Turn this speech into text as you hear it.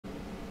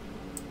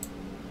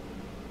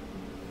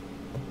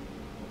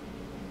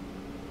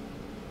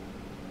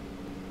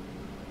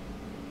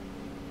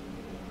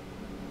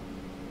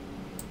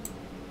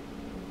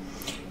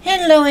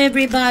Hello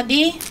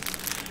everybody.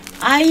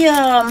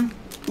 I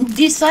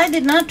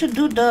decided not to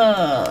do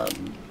the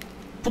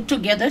put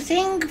together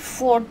thing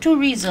for two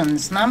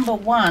reasons. Number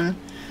one,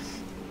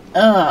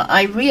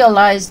 I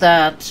realized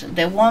that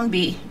there won't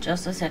be,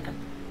 just a second.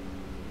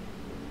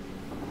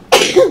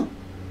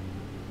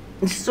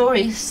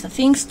 Sorry,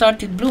 things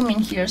started blooming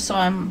here, so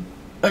I'm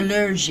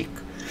allergic.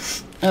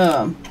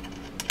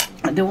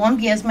 There won't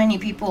be as many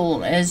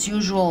people as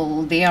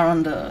usual there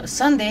on the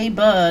Sunday,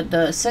 but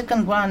the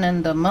second one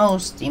and the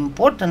most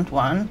important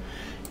one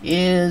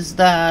is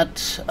that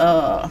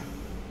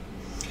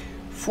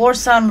for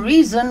some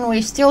reason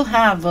we still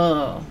have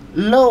a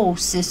low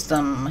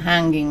system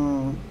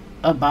hanging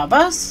above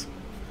us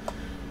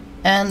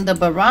and the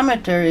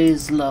barometer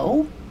is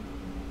low.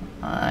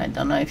 I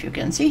don't know if you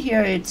can see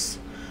here, it's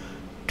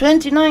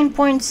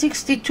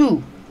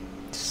 29.62,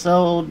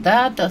 so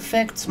that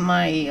affects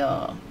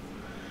my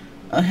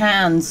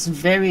hands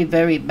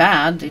very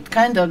bad. It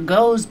kind of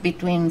goes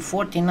between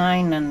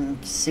 49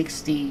 and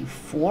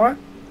 64,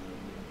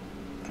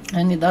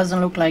 and it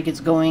doesn't look like it's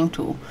going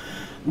to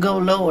go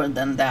lower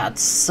than that.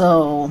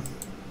 So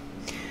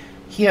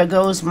here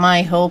goes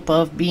my hope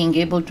of being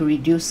able to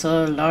reduce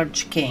a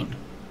large cane.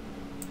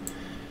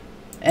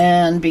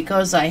 And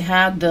because I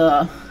had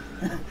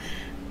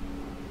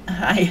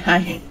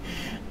hi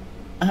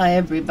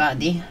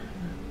everybody,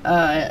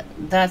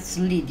 that's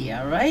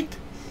Lydia, right?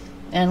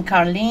 And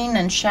Carlene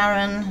and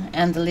Sharon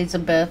and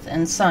Elizabeth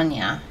and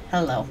Sonia.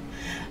 Hello.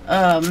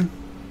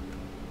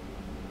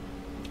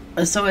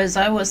 So as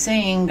I was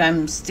saying,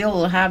 I'm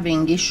still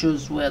having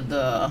issues with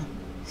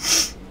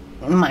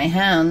my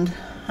hand.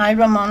 Hi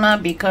Ramona,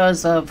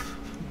 because of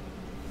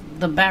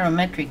the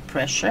barometric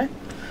pressure.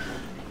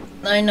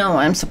 I know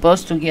I'm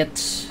supposed to get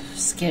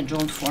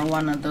scheduled for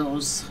one of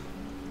those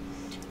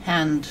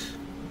hand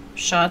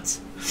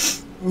shots,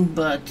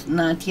 but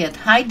not yet.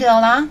 Hi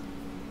Della.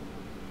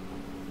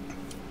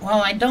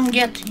 Well, I don't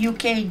get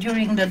UK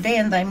during the day,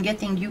 and I'm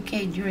getting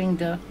UK during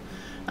the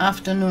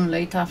afternoon,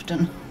 late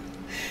afternoon.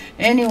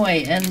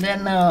 Anyway, and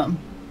then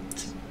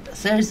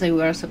Thursday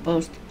we are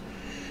supposed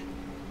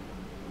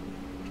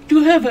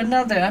to have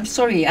another. I'm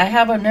sorry, I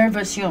have a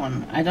nervous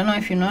yawn. I don't know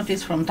if you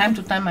notice, from time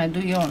to time I do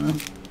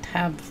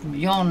have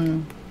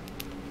yawning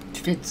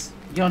fits.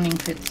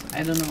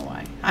 I don't know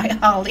why. Hi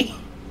Holly.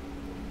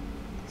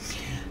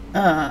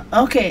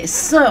 Okay,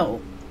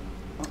 so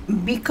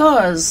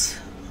because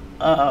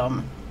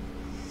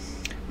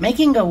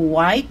making a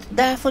white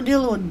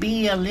daffodil would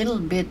be a little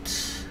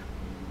bit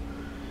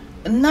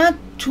not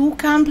too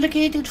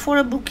complicated for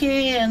a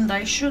bouquet, and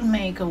I should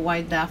make a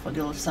white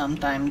daffodil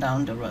sometime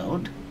down the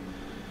road.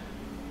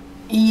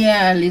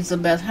 Yeah,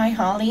 Elizabeth. Hi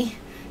Holly.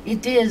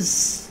 It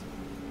is,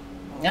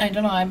 I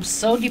don't know, I'm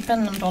so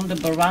dependent on the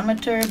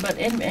barometer, but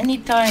any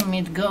time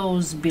it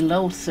goes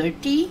below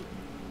 30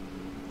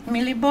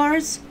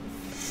 millibars,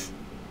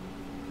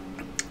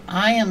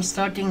 I am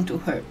starting to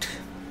hurt.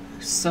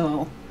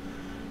 So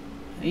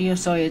you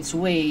saw it's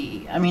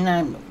way, I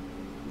mean,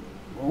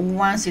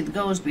 once it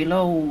goes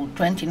below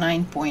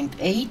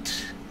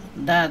 29.8,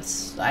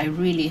 that's, I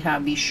really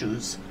have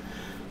issues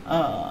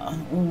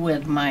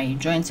with my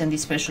joints and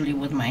especially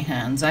with my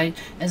hands.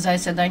 As I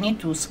said, I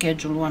need to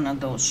schedule one of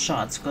those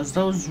shots, because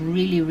those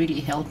really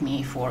help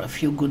me for a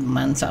few good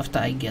months after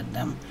I get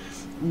them.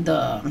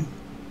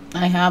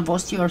 I have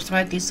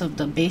osteoarthritis of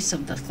the base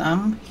of the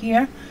thumb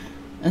here,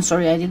 and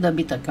sorry, I did a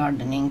bit of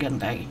gardening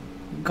and I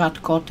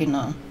got caught in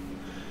a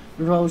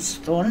rose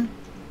thorn.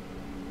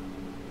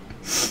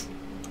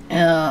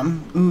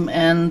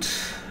 And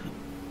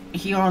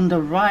here on the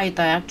right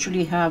I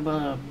actually have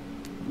a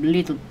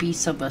little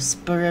piece of a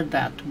spur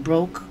that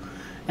broke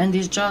and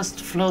is just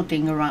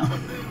floating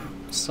around.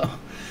 So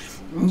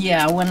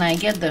yeah, when I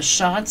get the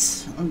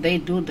shots, they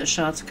do the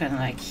shots kind of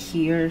like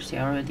here. See,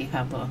 I already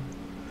have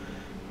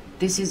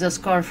this is a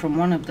scar from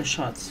one of the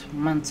shots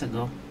months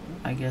ago,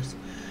 I guess.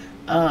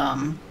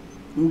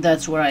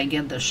 That's where I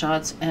get the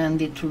shots,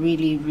 and it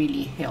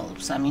really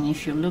helps. I mean,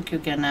 if you look, you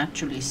can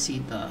actually see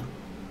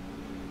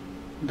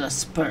the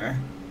spur,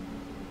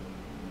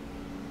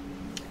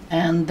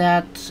 and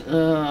that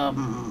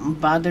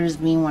bothers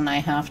me when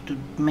I have to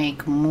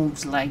make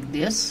moves like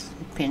this,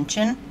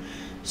 pinching.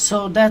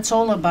 So that's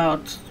all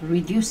about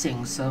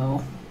reducing.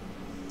 So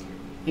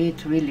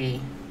it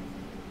really,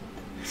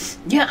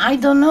 yeah, I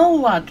don't know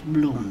what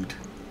bloomed,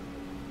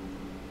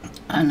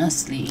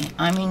 honestly.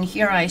 I mean,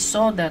 here I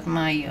saw that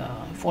my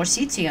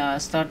forsythia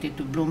started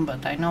to bloom,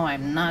 but I know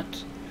I'm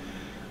not.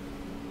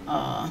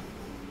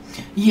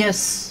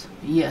 Yes,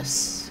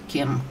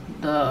 Kim.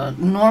 The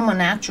Norman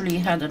actually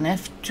had an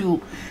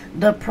F2.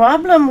 The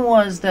problem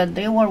was that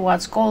they were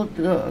what's called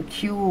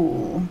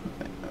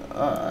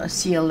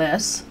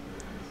CLS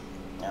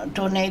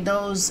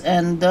tornadoes,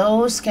 and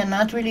those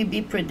cannot really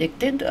be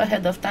predicted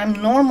ahead of time.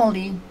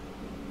 Normally,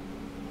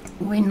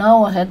 we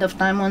know ahead of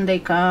time when they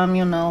come,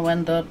 you know,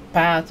 and the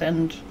path,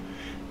 and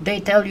they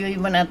tell you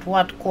even at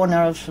what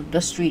corner of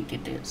the street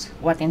it is,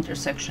 what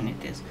intersection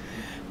it is.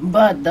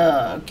 But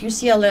the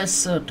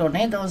QCLS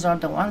tornadoes are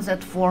the ones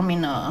that form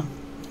in a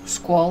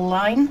squall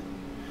line,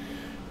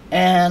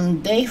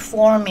 and they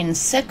form in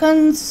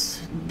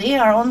seconds. They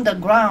are on the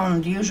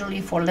ground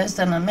usually for less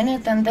than a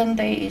minute, and then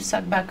they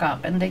suck back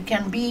up, and they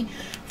can be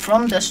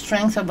from the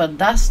strength of a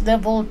dust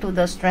devil to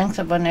the strength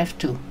of an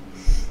F2.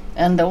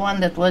 And the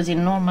one that was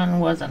in Norman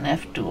was an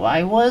F2.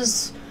 I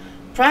was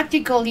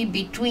practically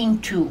between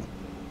two.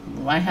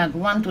 I had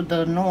one to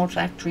the north,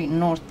 actually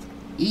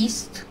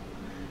northeast,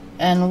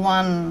 and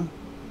one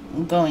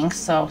going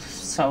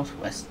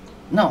southwest.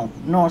 No,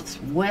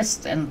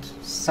 northwest and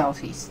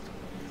southeast.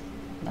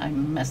 I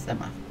messed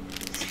them up.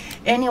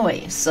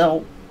 Anyway,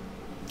 so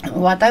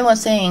what I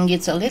was saying,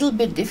 it's a little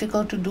bit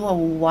difficult to do a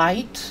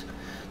white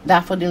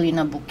daffodil in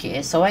a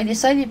bouquet, so I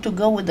decided to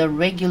go with a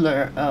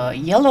regular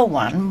yellow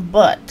one.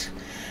 But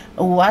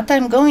what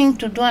I'm going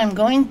to do, I'm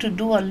going to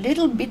do a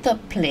little bit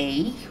of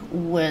play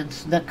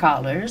with the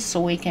colors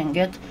so we can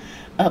get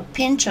a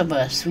pinch of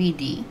a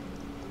 3D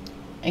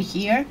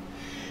here.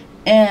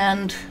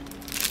 And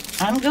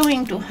I'm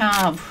going to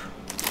have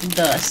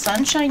the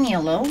sunshine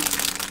yellow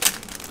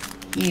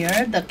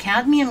here, the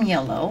cadmium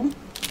yellow.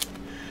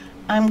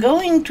 I'm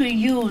going to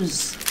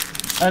use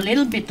a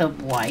little bit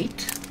of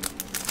white,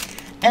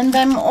 and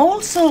I'm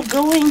also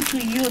going to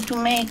use to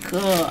make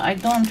I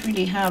don't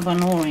really have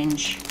an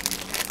orange,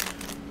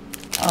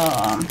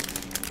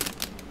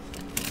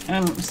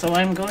 so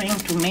I'm going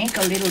to make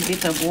a little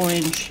bit of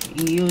orange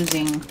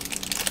using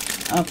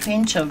a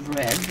pinch of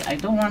red. I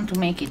don't want to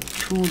make it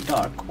too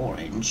dark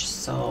orange,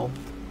 so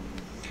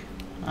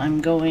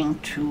I'm going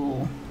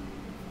to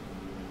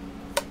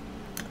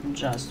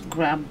just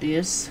grab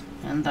this,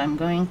 and I'm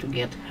going to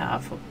get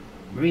half of,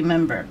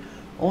 remember,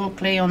 all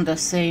clay on the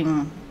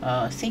same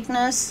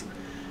thickness.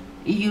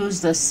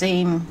 Use the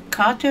same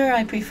cutter.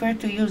 I prefer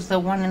to use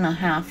the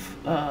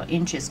 1.5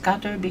 inches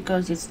cutter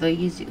because it's the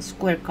easiest,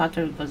 square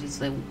cutter, because it's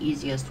the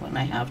easiest when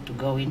I have to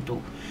go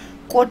into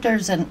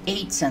quarters and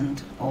eighths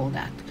and all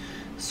that.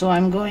 So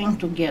I'm going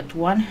to get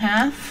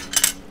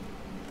 1/2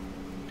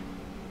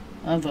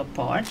 of a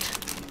part,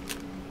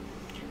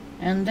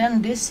 and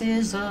then this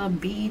is a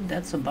bead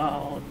that's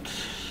about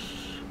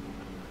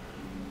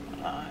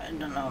I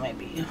don't know,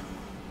 maybe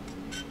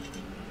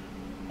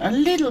a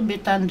little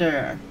bit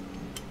under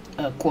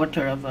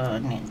 1/4 of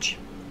an inch.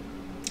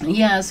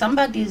 Yeah,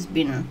 somebody's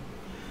been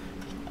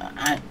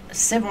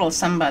several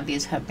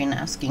somebodies have been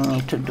asking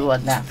me to do a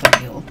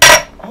daffodil.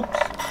 Oops,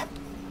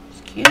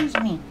 excuse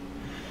me.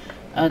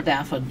 A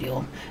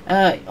daffodil.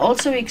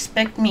 Also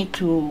expect me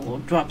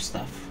to drop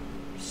stuff,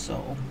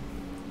 so,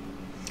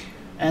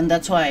 and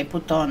that's why I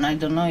put on, I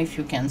don't know if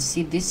you can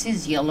see, this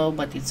is yellow,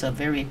 but it's a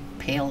very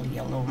pale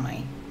yellow,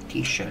 my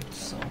t-shirt,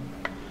 so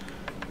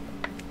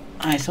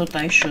I thought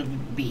I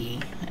should be,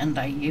 and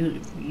I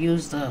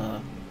use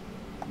the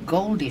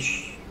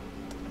goldish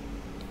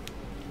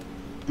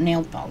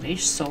nail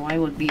polish, so I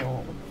would be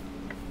all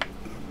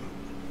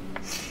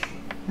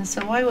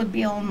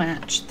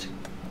matched,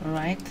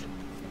 right?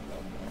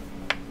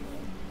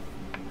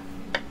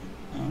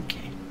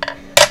 Okay,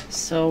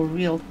 so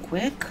real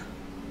quick,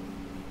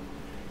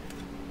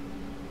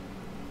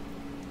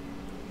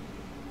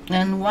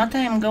 and what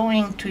I'm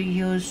going to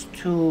use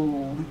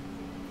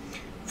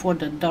for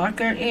the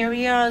darker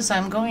areas,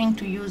 I'm going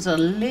to use a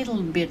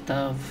little bit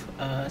of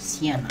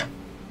sienna,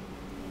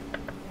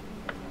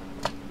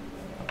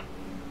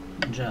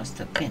 just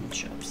a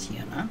pinch of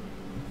sienna,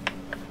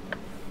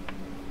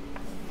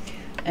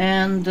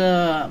 and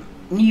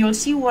you'll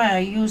see why I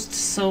used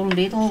so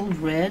little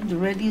red.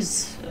 Red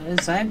is,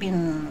 as I've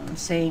been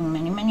saying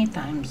many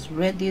times,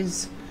 red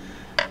is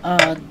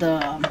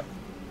the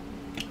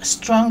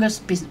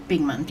strongest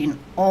pigment in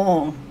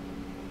all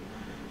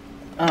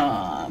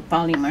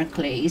polymer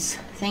clays.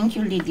 Thank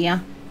you,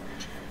 Lydia.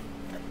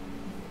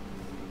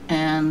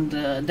 And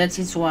that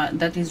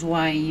is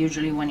why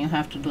usually when you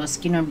have to do a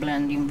Skinner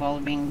blend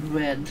involving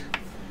red,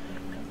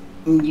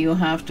 you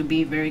have to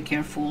be very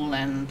careful,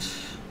 and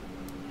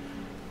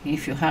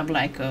if you have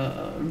like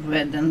a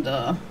red and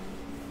a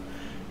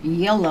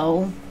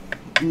yellow,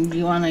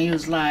 you want to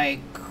use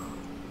like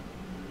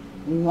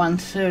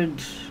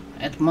 1/3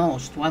 at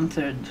most,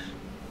 1/3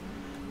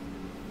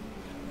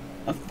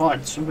 of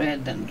parts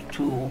red and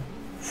 2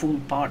 full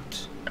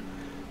parts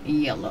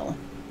yellow.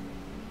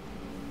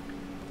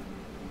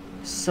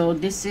 So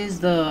this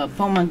is the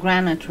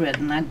pomegranate red,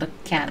 not the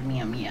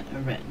cadmium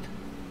red,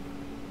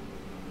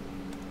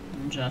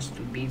 just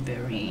to be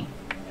very,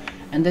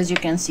 and as you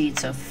can see,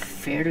 it's a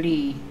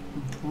fairly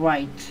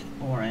bright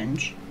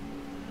orange,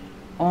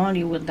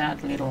 only with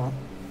that little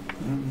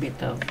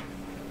bit of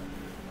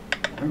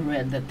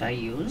red that I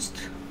used.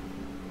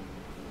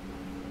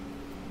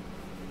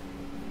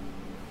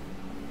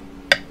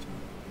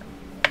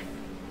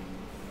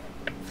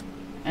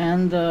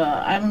 And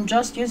I'm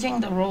just using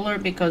the roller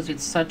because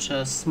it's such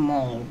a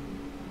small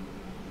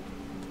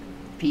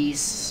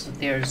piece.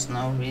 There's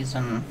no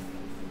reason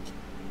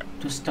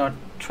to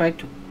try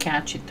to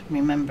catch it.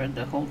 Remember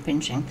the whole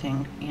pinching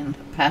thing in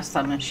the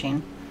pasta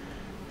machine,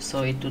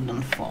 so it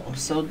wouldn't fall.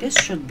 So this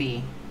should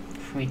be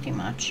pretty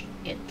much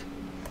it.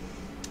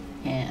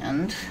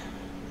 And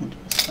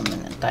just a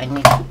minute, I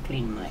need to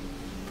clean my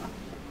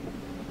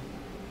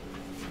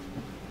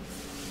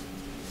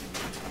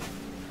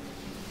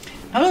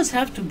I always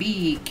have to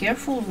be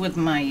careful with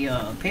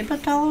my paper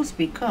towels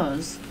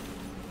because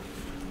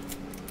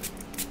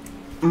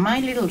my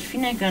little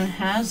Finnegan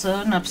has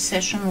an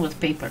obsession with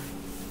paper.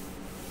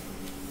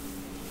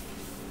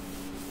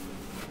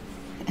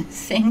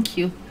 Thank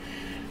you.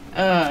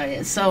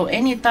 So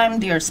anytime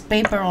there's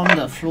paper on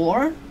the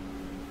floor,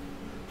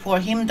 for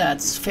him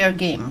that's fair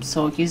game.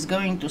 So he's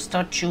going to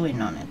start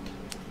chewing on it.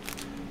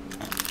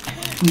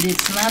 And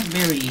it's not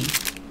very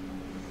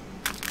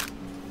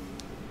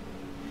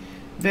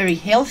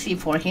healthy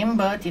for him,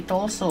 but it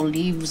also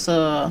leaves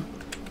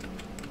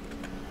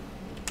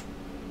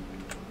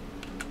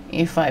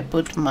if I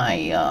put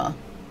my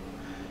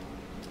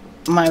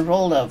my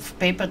roll of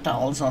paper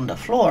towels on the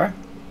floor,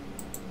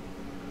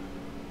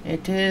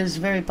 it is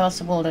very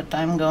possible that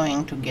I'm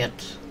going to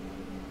get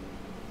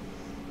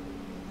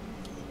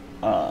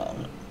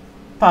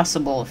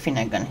possible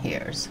Finnegan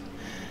hairs.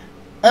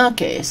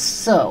 Okay,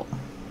 so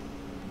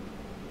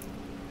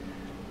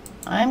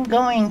I'm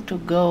going to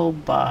go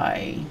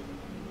by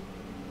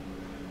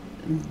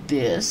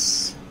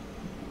this,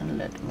 and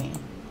let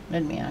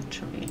me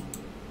actually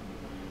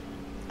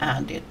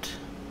add it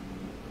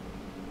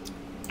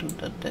to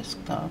the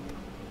desktop.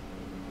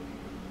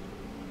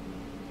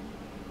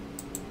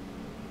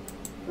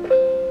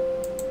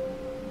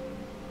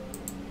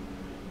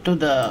 To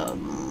the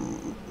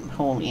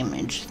whole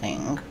image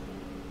thing.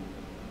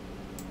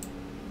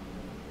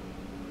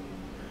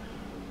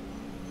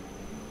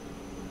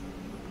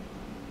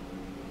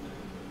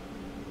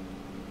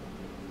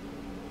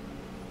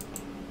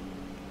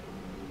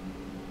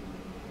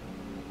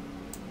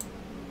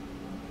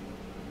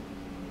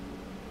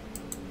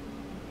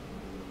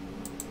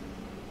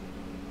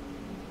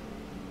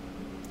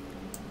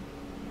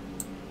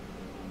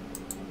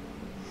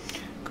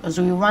 Because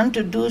we want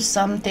to do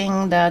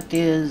something that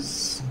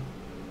is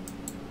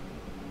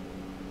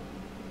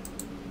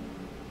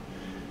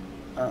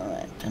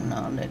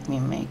now let me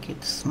make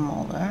it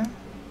smaller.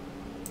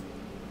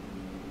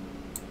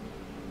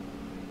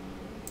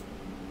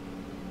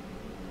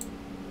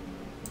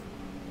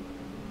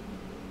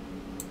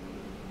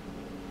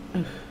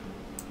 Ugh.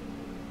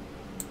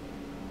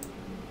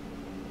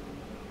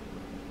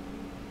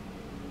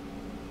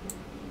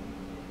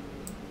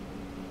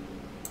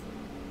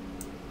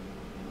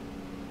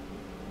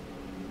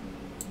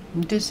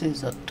 This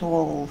is a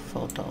tall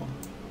photo.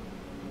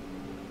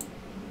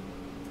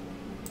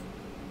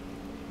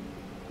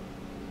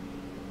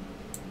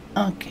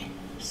 Okay,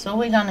 so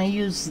we're gonna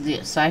use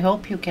this. I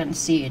hope you can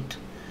see it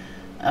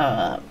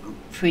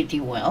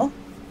pretty well.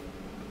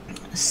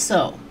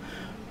 So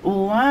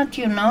what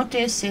you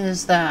notice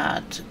is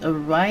that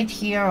right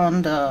here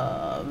on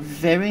the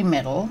very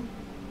middle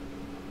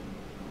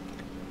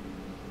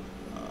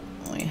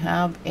we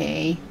have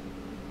a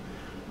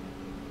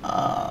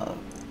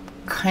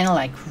kind of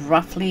like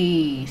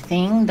roughly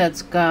thing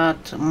that's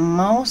got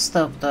most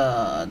of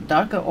the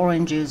darker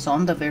oranges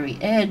on the very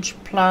edge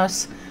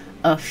plus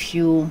a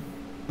few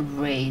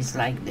rays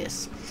like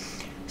this.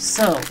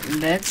 So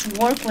let's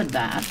work with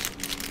that.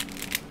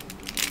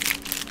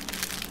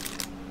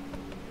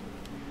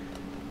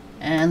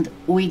 And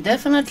we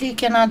definitely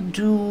cannot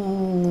do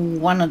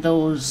one of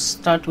those,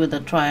 start with a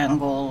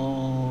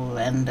triangle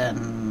and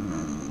then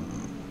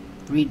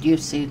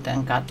reduce it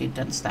and cut it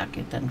and stack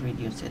it and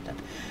reduce it,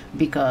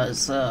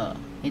 because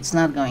it's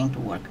not going to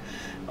work.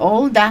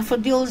 All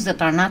daffodils that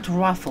are not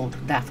ruffled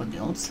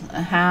daffodils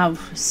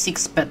have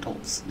 6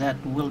 petals that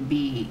will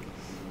be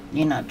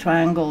in a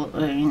triangle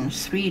in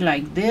 3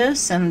 like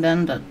this, and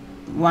then the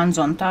ones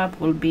on top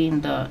will be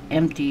in the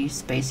empty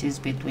spaces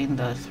between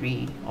the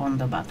 3 on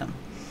the bottom.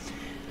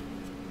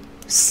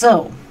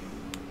 So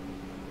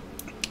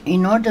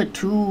in order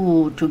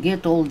to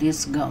get all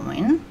this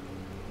going,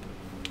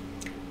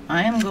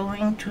 I am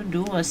going to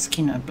do a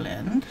Skinner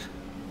blend.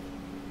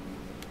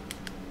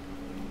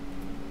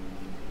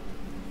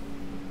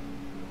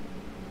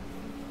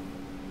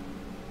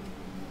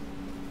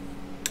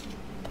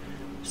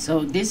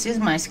 So this is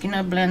my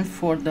Skinner blend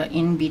for the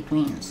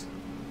in-betweens.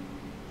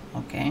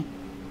 Okay,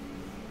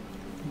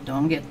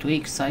 don't get too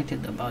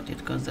excited about it,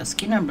 because the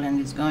Skinner blend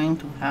is going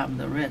to have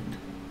the red.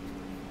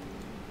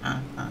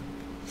 And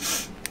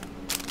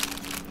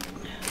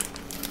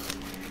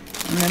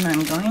then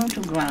I'm going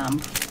to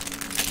grab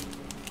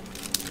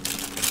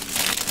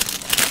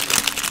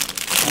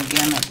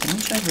again a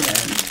pinch of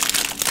red.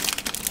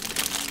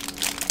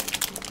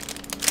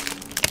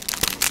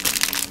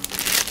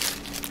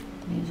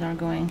 These are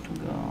going to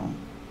go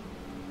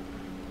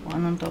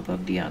one on top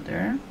of the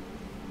other.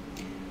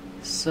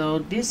 So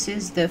this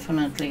is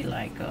definitely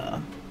like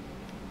a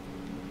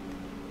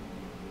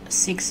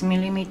 6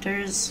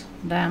 millimeters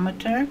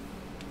diameter.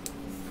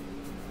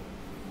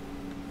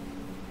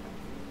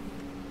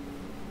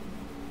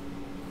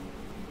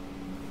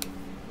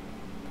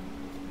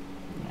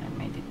 Yeah, I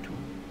made it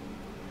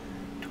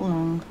too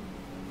long.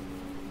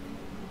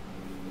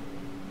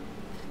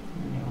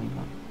 There we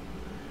go.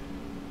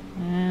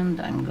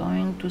 And I'm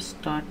going to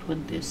start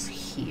with this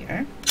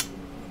here.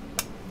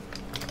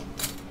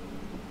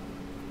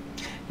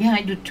 Yeah,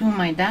 I do too.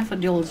 My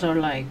daffodils are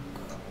like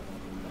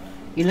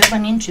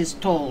 11 inches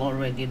tall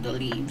already, the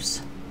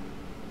leaves.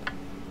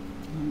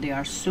 They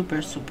are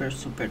super, super,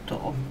 super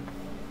tall.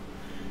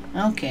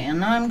 Okay,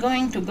 and now I'm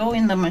going to go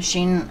in the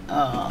machine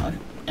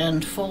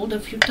and fold a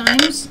few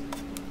times.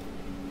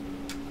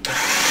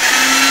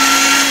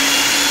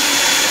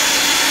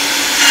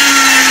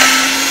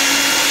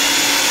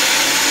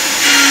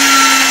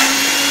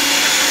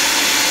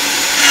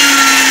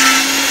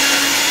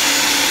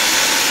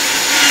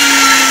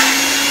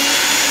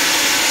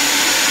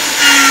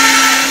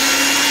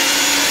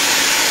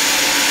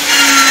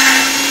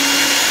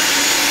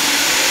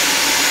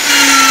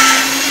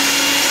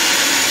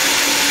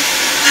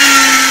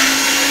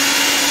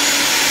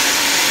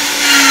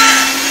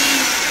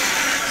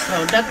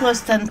 So that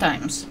was 10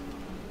 times.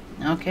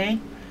 Okay,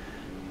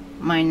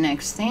 my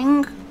next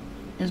thing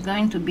is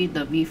going to be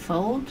the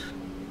V-fold,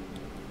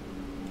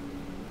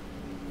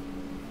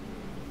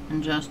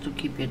 and just to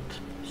keep it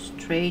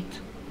straight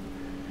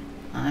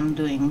I'm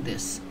doing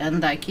this,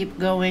 and I keep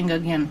going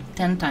again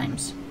 10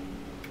 times.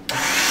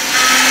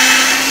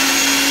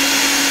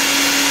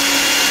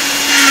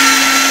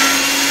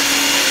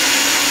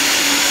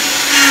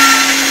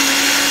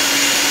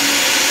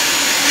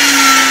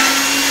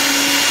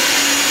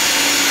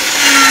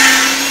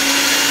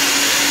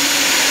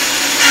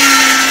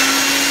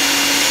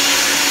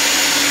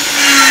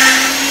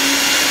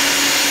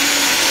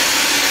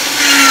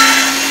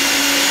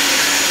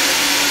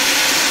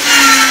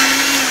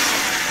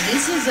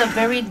 A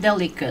very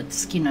delicate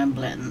skinner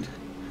blend.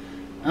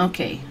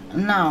 Okay,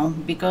 now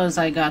because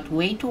I got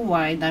way too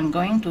wide, I'm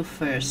going to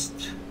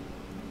first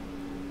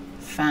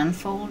fan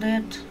fold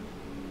it,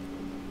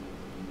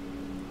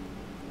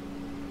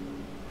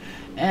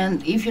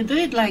 and if you do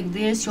it like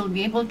this you'll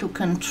be able to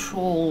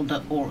control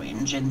the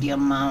orange and the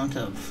amount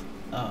of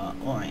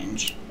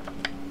orange.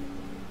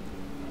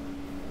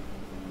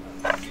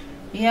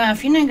 Yeah,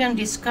 Finnegan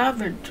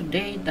discovered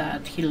today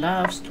that he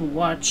loves to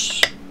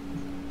watch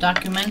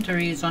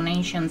documentaries on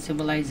ancient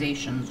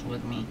civilizations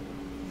with me.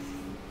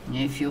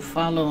 If you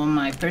follow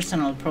my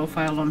personal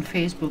profile on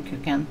Facebook, you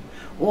can,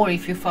 or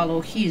if you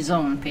follow his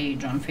own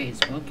page on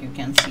Facebook, you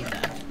can see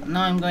that.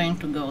 Now I'm going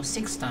to go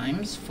 6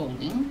 times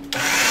folding.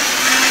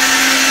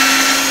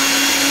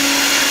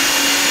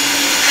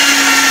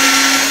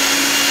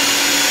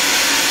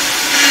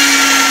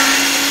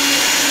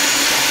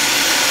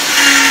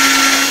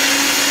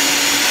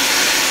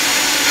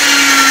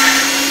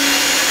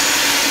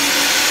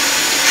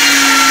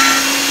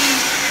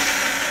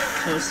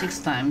 So 6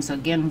 times.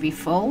 Again we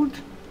fold,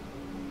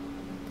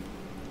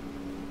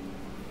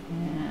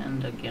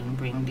 and again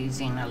bring these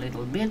in a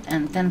little bit,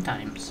 and 10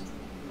 times.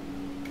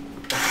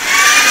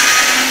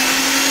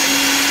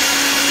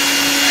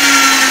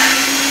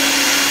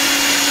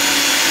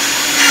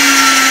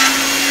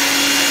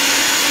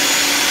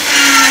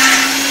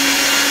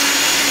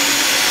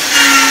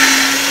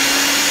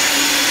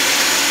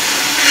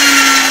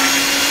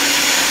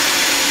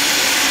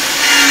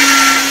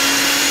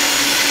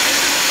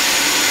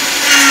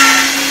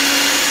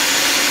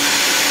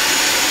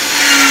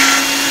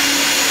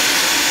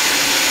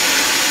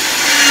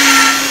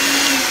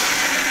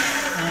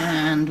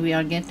 We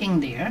are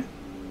getting there.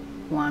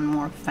 One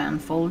more fan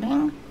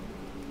folding.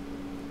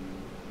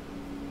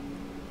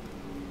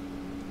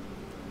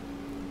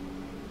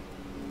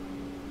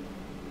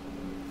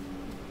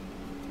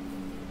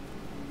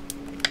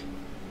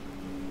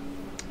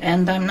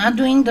 And I'm not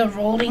doing the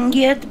rolling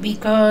yet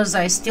because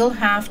I still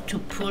have to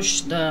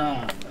push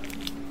the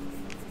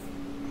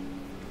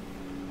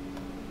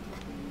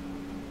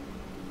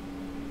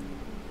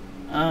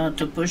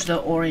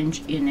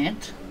orange in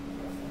it.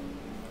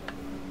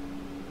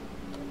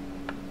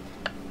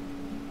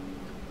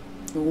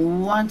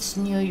 What's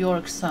New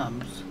York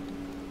subs?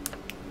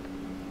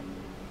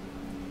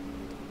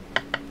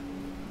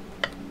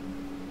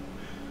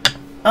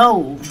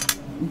 Oh,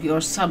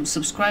 your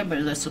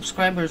subscribers, the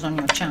subscribers on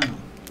your channel.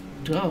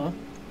 Duh.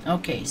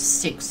 Okay,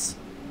 6.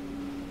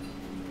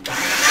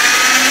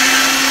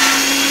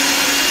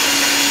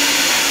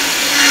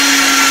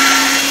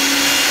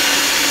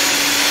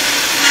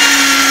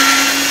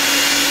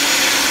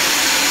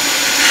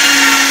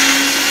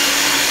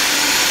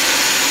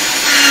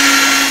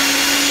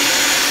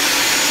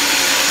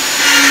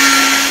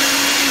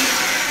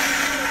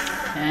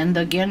 And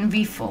again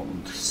we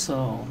fold.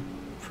 So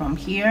from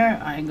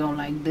here I go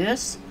like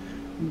this.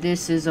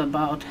 This is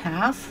about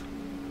half.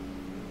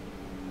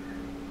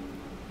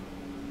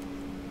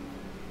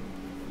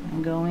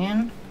 I go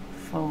in,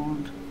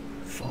 fold,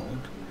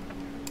 fold.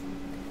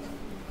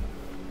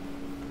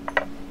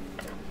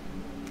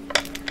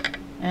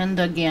 And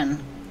again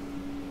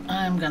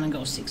I'm gonna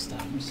go 6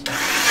 times.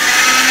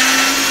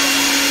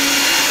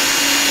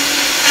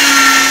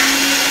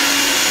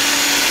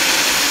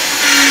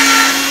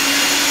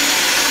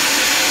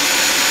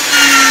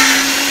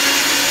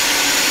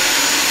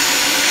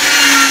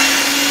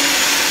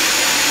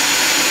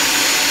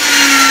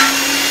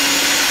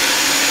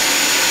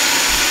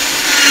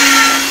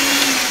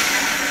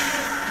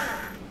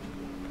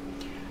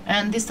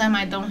 And this time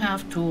I don't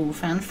have to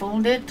fan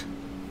fold it.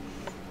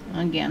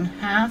 Again,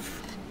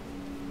 half.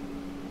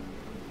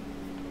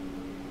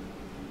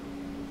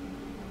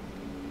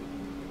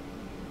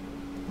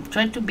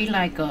 Try to be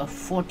like a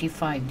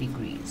 45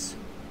 degrees.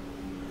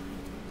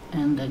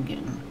 And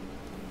again,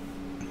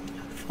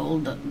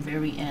 fold the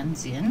very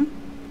ends in.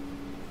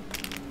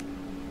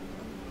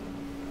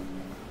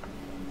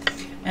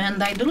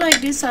 And I do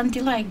like this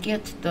until I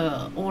get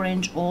the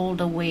orange all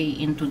the way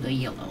into the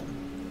yellow.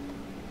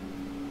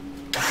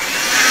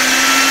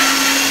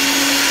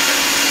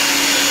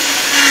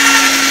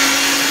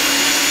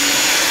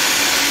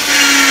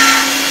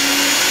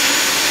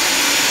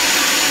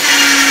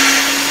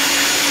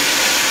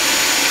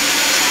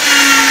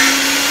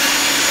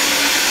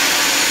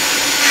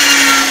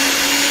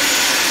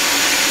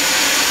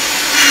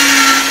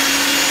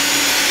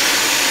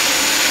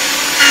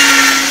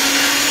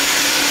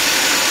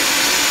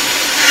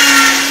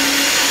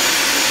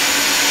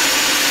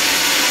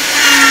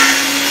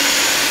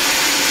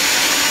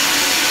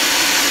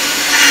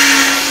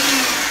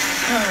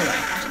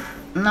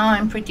 Now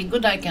I'm pretty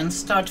good. I can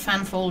start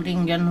fan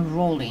folding and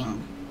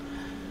rolling.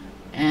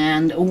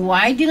 And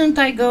why didn't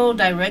I go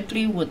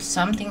directly with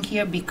something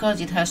here?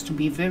 Because it has to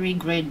be very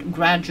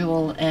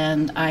gradual,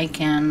 and I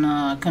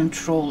can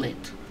control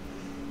it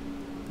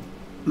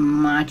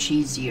much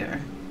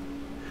easier.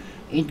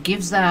 It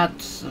gives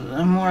that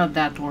more of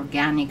that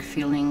organic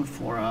feeling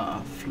for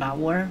a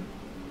flower.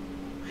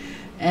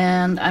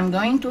 And I'm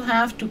going to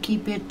have to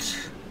keep it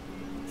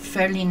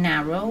fairly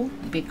narrow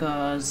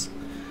because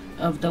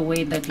of the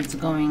way that it's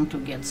going to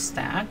get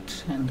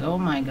stacked. And oh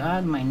my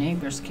god, my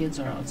neighbor's kids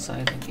are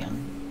outside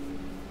again.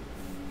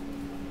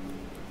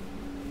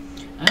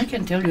 I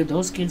can tell you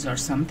those kids are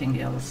something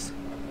else.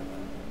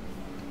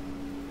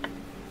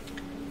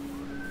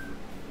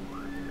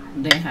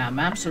 They have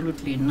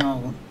absolutely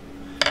no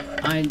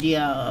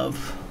idea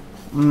of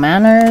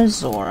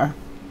manners or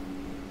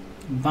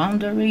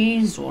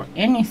boundaries or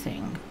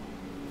anything.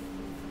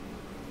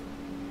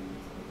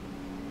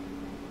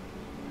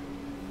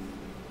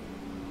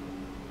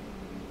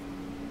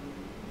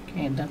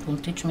 Okay, that will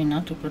teach me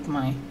not to put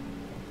my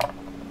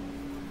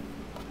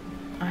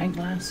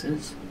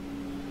eyeglasses.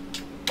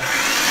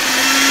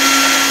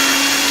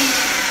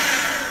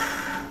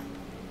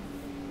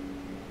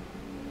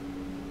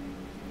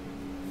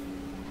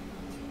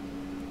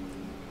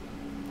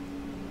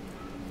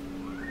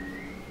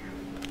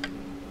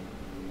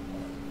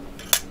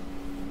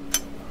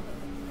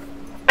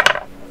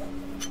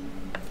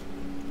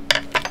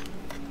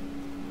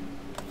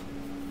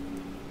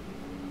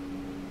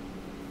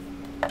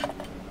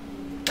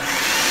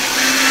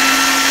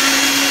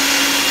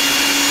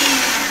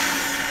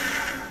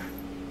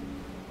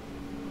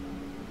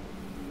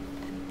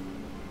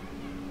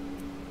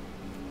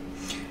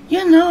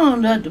 You know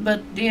that,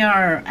 but they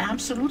are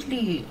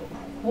absolutely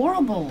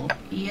horrible.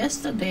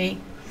 Yesterday,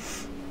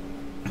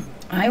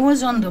 I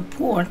was on the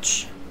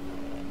porch,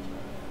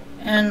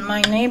 and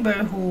my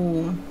neighbor,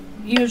 who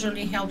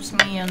usually helps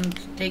me and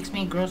takes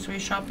me grocery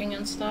shopping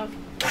and stuff,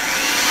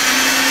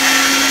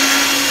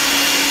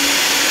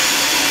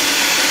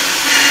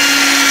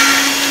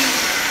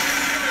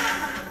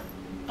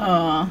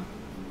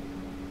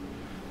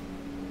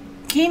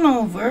 came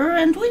over,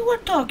 and we were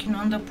talking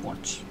on the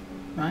porch,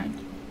 right?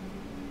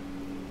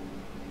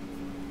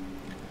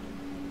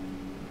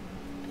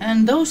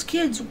 And those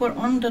kids were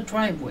on the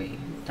driveway,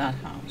 that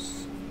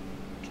house.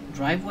 The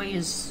driveway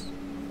is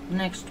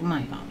next to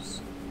my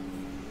house.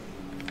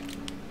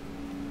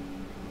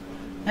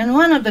 And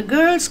one of the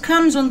girls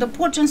comes on the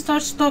porch and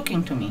starts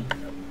talking to me.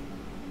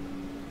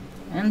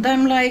 And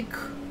I'm like,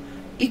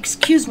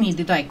 excuse me,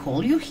 did I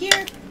call you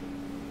here?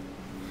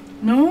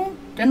 No?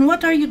 Then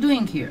what are you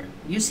doing here?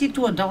 You see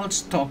two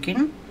adults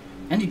talking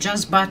and you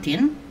just butt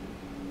in?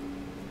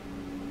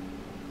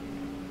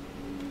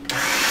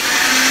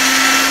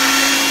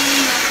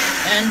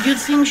 And you'd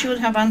think she would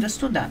have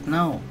understood that.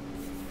 No.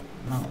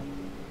 No.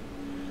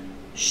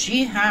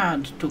 She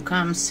had to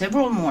come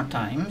several more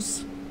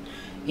times,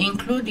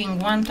 including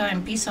one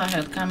time Pisa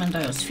had come and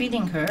I was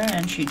feeding her,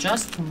 and she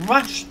just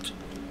rushed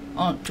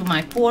to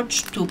my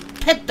porch to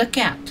pet the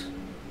cat.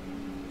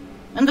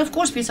 And of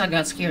course Pisa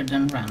got scared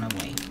and ran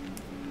away.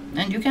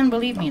 And you can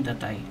believe me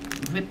that I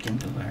whipped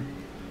into her.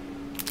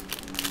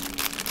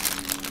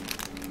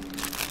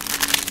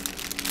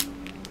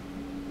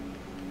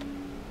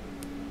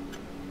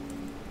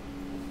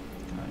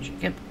 She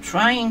kept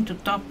trying to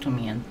talk to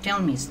me and tell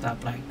me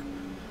stuff like,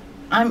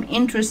 I'm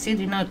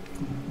interested in a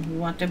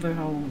whatever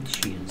how old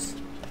she is.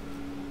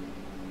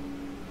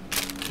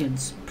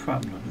 Kids'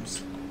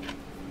 problems.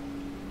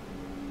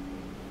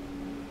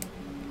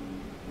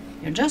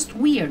 They're just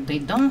weird. They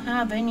don't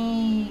have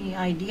any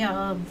idea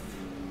of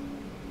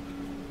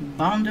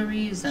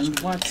boundaries and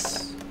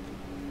what's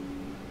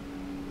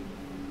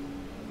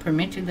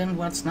permitted and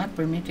what's not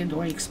permitted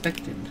or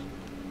expected.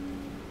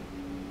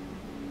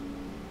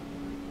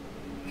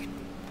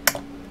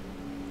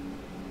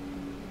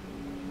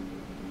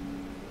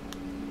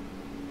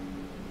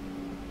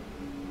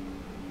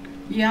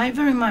 Yeah, I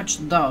very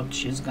much doubt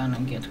she's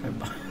gonna get her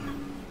butt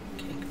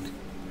kicked.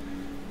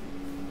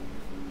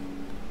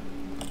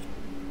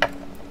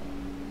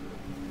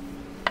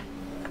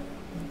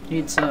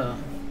 It's a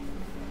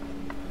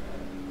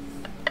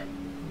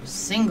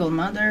single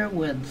mother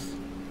with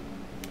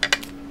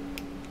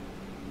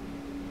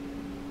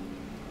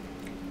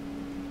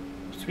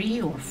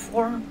three or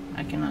four,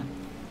 I cannot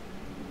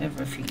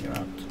ever figure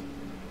out,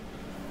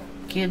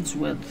 kids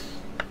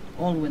with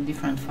all with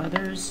different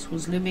fathers,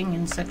 who's living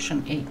in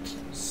section 8,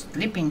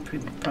 sleeping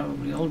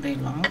probably all day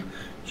long.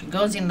 She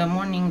goes in the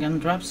morning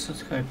and drops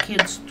her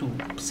kids to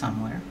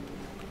somewhere,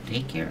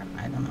 daycare,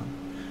 I don't know,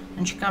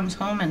 and she comes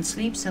home and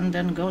sleeps, and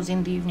then goes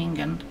in the evening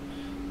and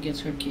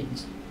gets her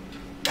kids.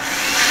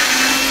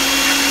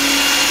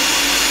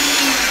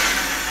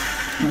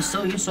 And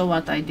so you saw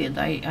what I did.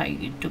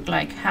 I took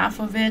like half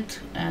of it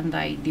and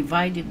I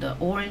divided the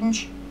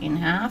orange in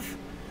half,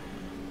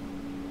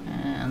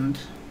 and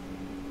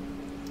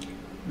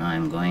now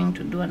I'm going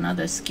to do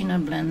another Skinner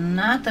blend,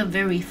 not a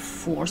very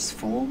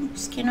forceful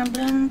Skinner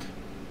blend,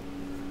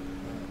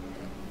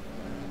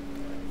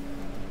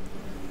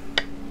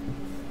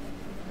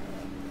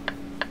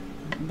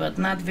 but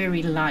not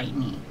very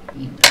liney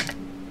either.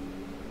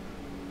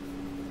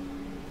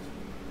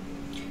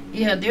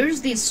 Yeah,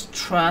 there's this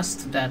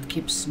trust that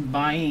keeps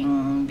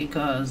buying,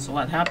 because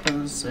what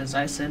happens, as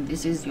I said,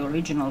 this is the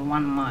original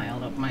 1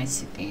 mile of my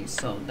city,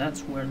 so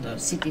that's where the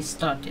city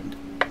started.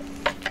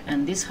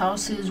 And these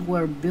houses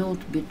were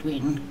built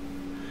between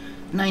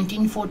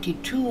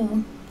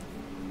 1942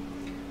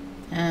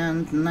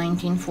 and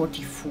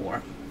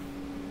 1944.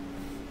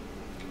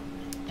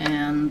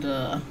 And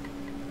the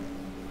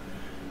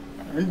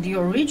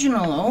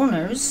original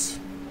owners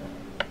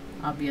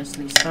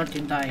obviously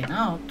started dying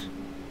out,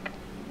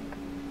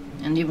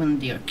 and even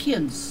their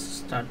kids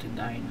started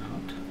dying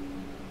out,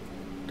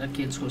 the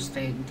kids who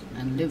stayed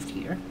and lived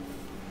here.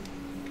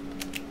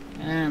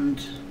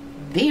 And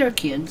their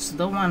kids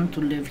don't want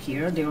to live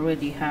here, they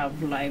already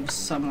have lives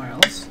somewhere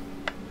else.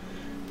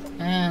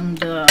 And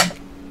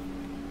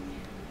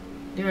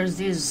there's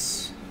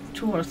these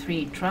 2 or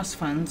 3 trust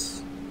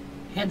funds,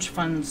 hedge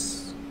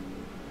funds,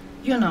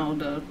 you know,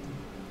 the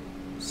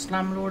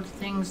slumlord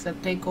things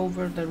that take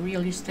over the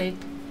real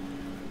estate,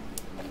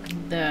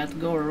 that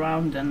go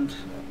around and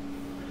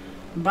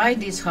buy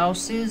these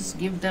houses,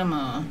 give them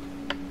a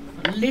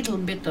little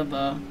bit of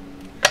a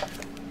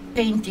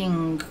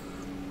painting,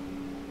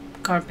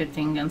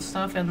 carpeting and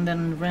stuff, and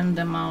then rent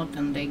them out,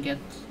 and they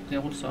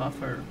also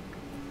offer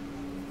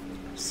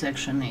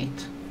section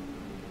 8.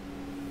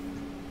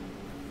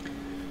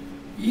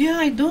 Yeah,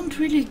 I don't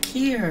really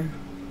care.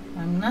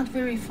 I'm not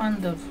very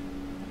fond of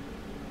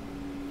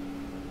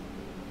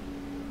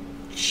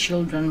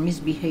children,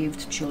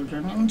 misbehaved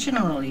children, and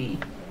generally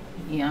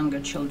younger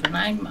children.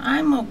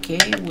 I'm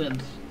okay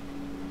with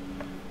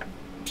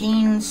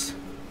teens,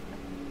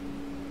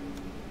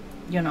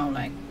 you know,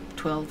 like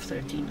 12,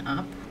 13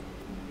 up,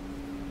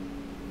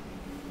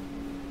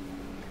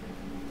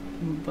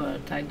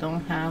 but I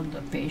don't have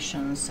the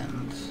patience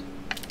and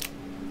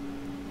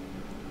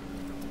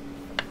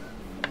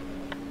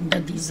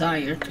the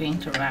desire to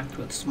interact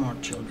with small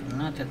children,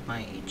 not at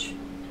my age.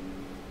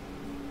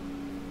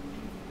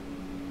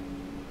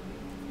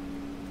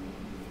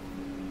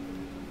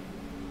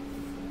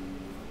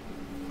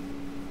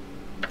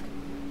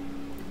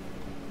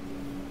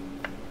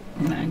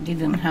 I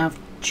didn't have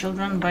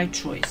children by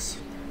choice.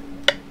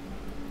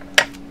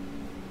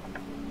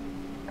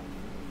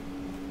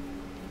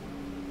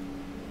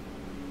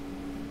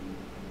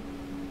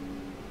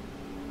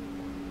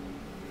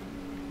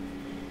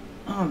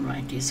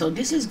 Alrighty, so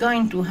this is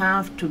going to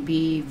have to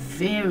be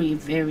very,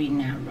 very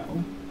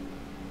narrow.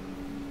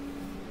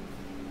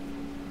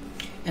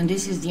 And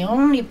this is the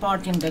only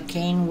part in the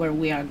cane where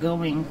we are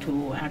going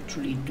to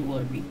actually do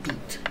a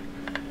repeat.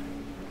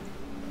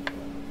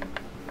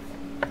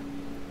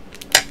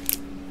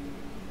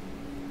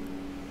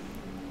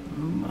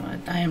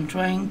 But I am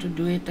trying to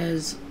do it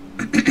as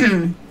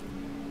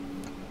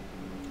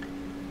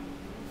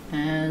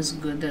as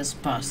good as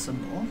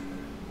possible.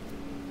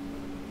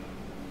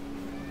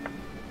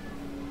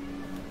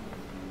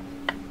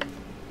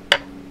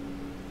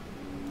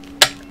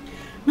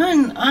 No,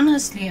 and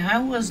honestly, I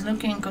was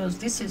looking, because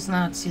this is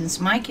not, since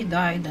Mikey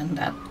died and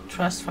that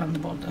trust fund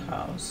bought the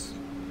house,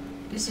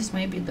 this is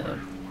maybe the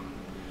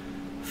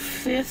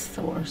 5th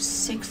or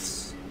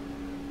 6th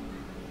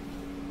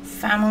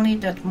family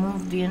that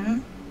moved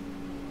in.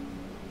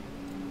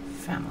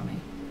 Family.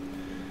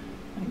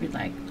 Maybe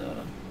like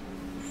the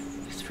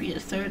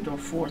 3rd or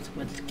 4th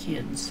with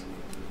kids.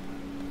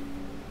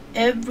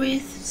 Every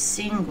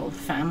single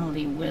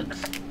family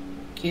with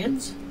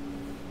kids,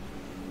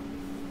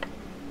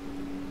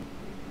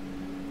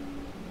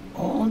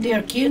 all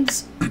their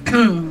kids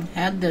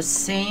had the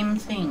same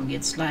thing.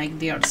 It's like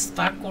they are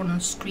stuck on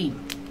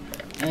screen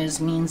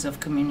as means of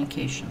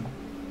communication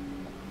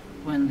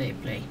when they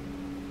play.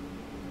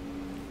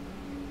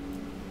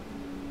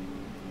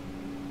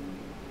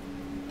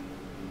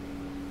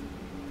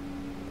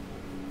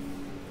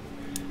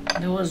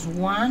 There was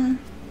 1,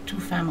 2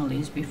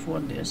 families before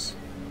this.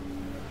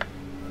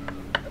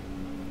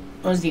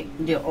 It was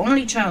the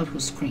only child who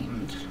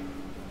screamed.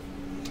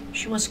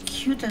 She was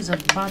cute as a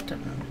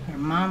button. Her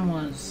mom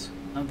was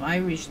of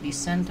Irish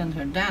descent and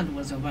her dad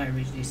was of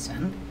Irish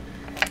descent.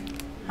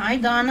 Hi,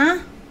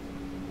 Donna.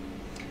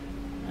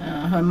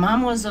 Her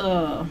mom was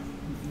a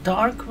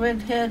dark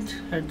redhead.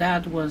 Her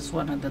dad was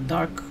one of the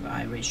dark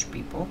Irish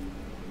people.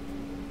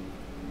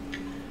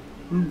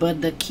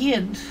 But the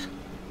kid,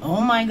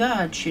 oh my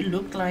God, she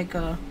looked like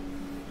a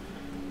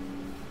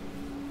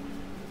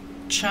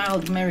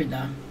child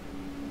Merida.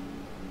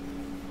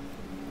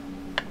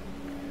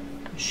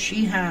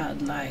 She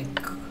had like,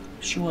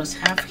 she was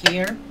half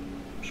hair.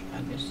 She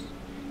had this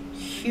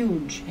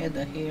huge head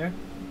of hair,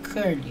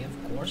 curly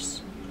of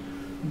course,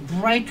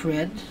 bright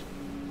red,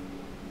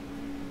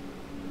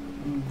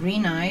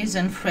 green eyes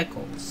and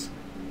freckles,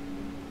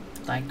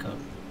 like a,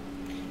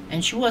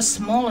 and she was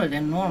smaller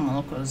than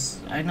normal, because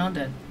I know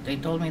that they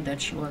told me that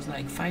she was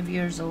like 5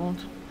 years old,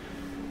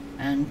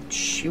 and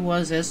she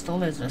was as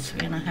tall as a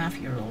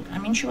 3.5-year-old. I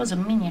mean, she was a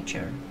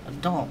miniature, a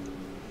doll.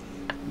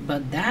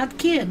 But that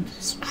kid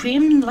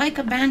screamed like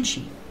a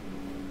banshee.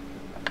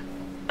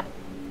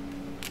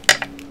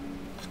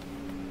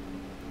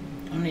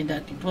 Only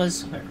that it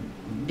was her,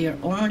 their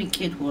only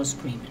kid who was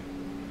screaming.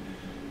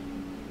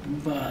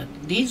 But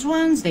these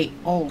ones, they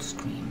all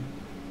scream.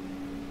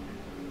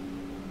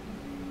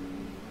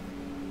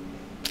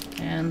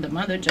 And the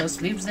mother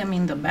just leaves them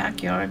in the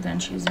backyard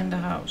and she's in the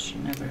house. She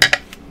never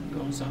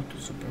goes out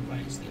to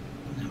supervise them.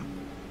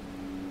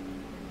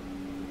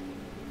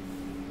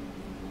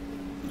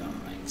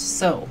 Alright,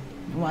 so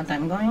what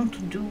I'm going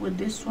to do with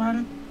this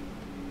one,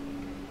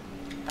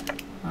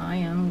 I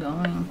am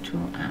going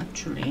to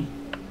actually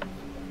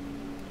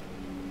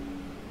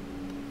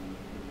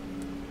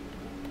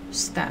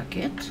stack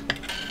it,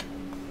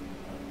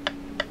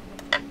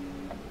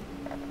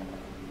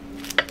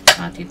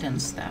 cut it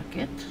and stack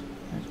it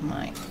with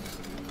my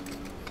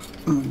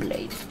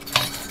blade.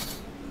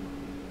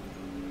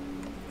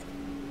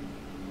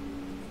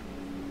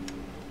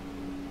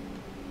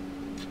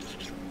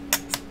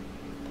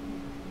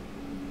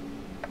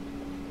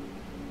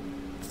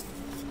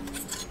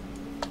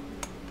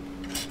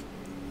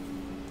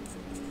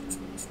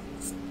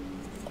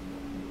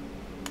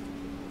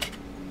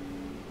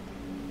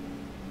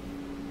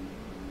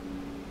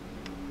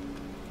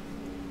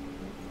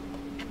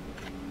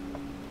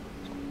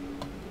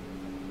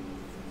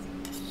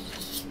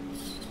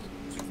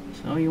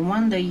 So you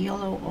want the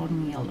yellow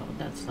on yellow.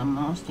 That's the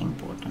most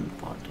important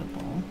part of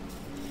all.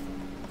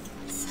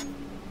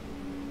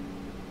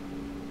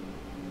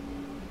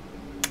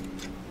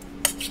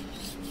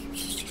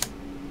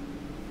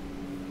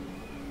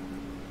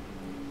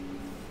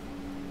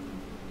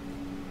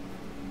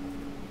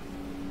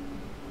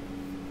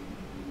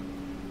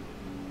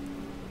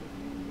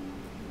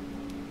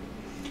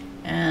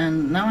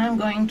 And now I'm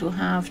going to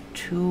have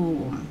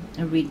to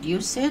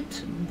reduce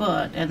it,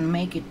 and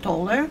make it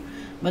taller.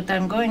 But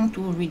I'm going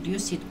to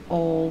reduce it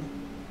all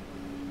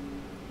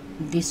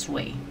this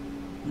way,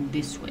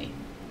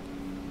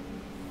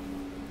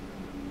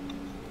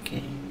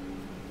 Okay.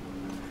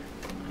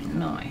 I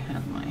know I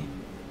had my.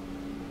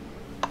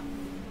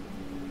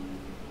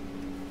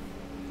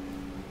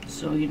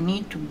 So you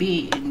need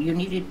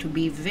it to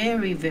be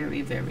very,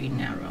 very, very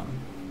narrow.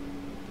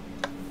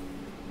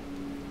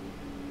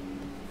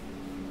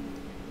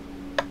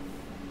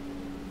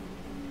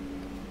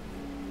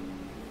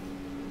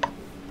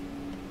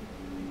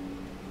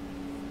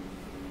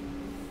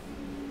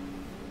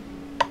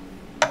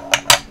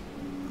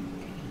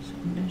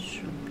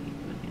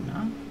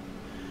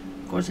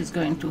 It's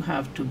going to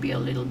have to be a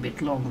little bit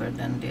longer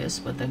than this,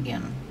 but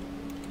again,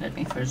 let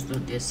me first do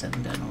this and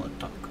then we'll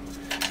talk.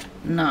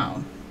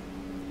 Now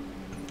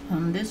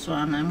on this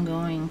one I'm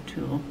going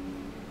to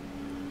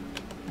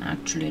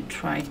actually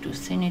try to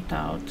thin it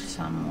out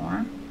some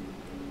more.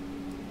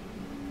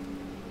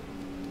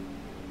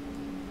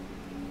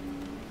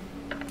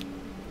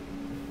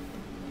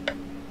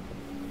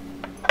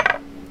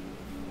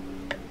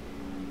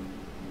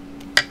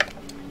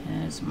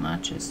 As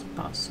much as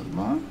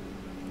possible.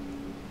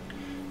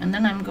 And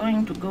then I'm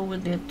going to go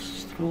with it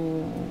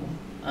through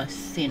a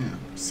thin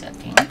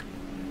setting.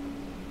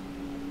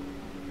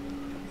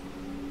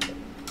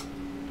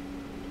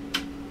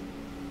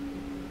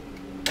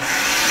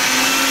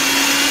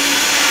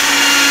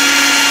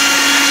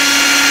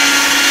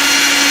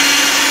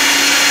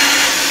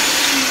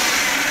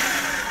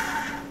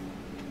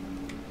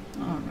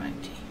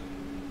 Alrighty.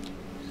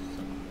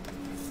 So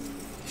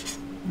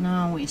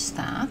now we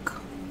stack.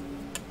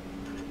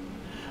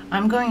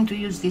 I'm going to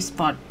use this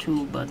part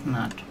too, but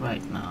not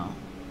right now.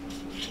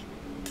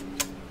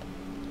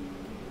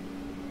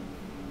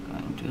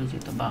 I'm going to use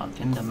it about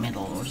in the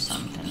middle or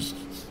something.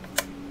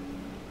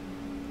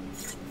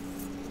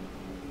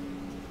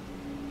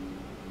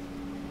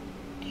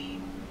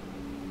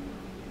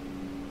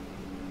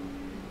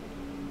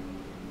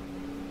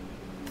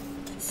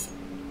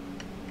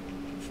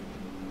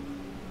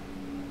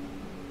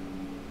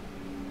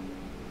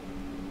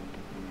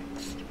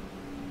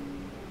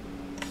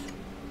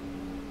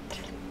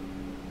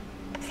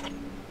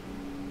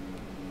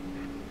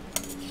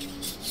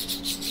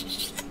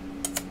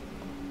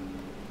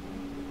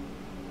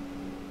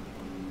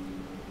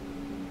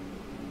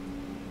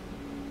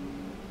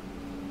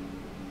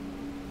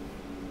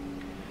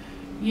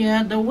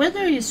 Yeah, the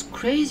weather is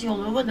crazy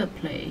all over the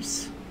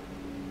place.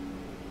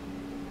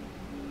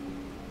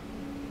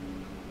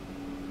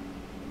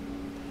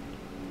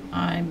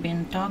 I've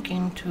been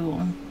talking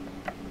to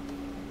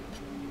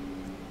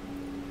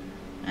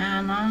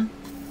Anna,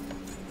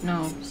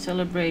 no,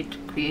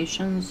 Celebrate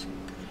Creations,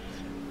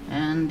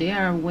 and they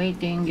are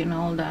waiting, you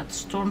know, that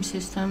storm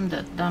system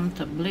that dumped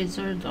a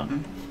blizzard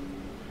on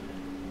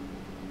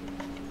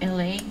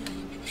LA.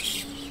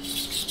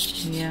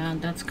 Yeah,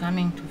 that's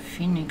coming to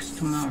Phoenix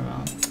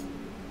tomorrow.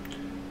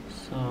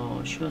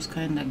 So she was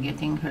kind of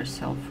getting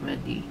herself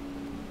ready.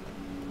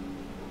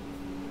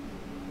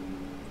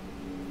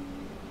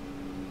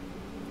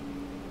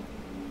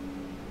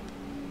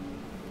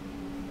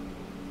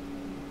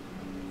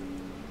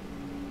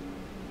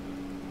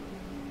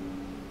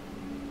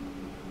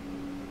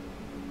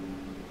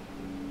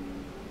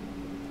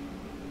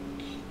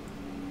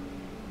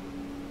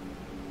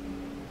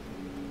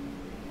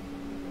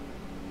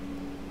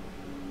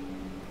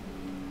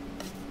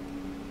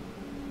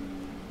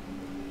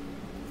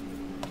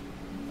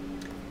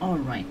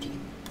 Alrighty.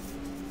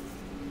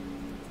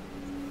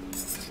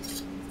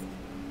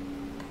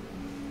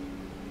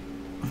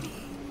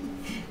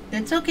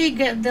 That's okay,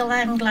 Del.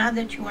 I'm glad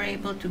that you were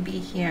able to be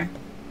here.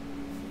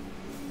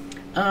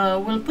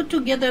 We'll put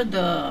together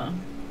the,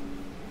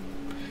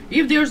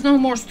 if there's no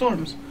more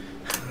storms,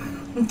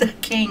 the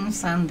Cane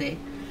Sunday.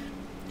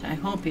 I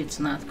hope it's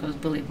not, because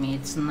believe me,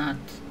 it's not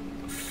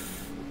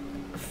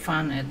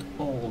fun at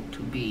all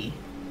to be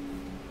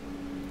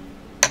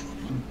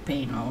in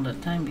pain all the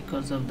time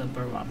because of the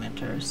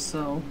barometer.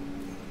 So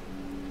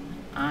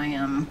I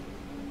am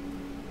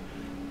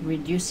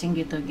reducing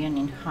it again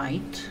in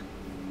height.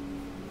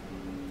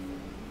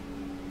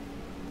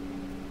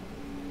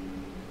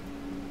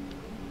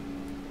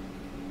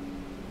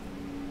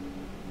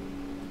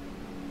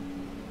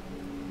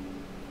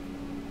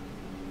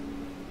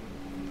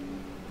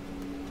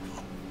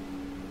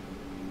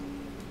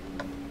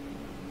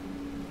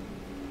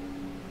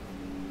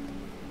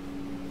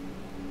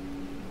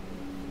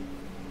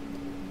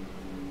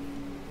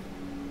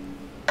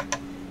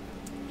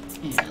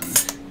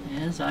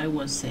 And as I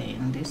was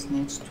saying, this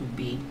needs to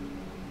be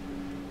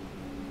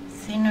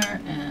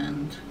thinner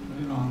and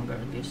longer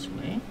this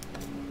way.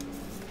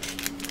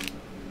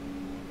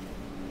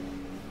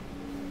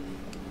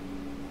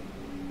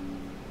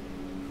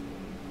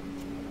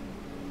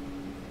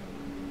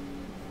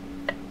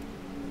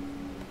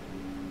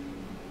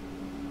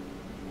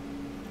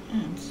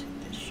 And see,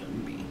 this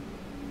should be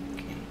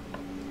okay.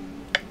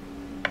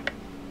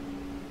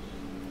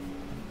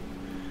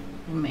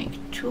 We'll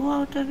make 2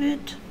 out of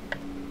it.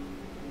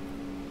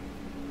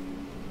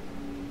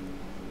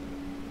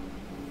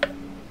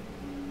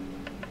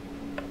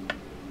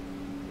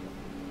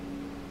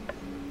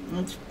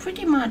 It's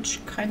pretty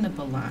much kind of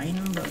a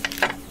line,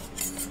 but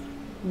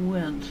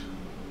with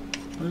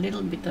a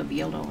little bit of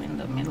yellow in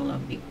the middle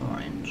of the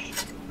orange,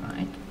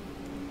 right?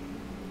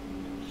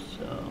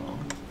 So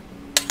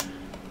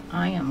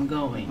I am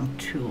going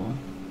to,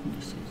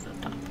 this is the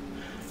top,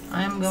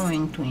 I am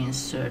going to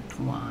insert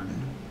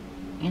one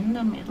in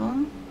the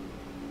middle.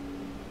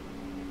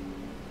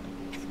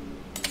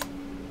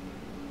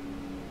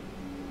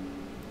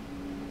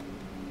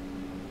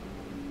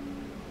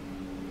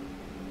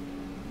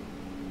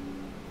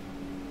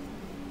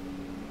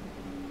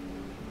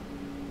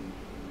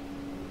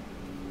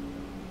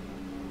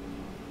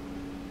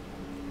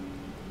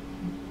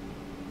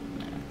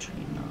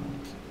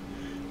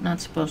 Not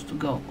supposed to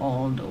go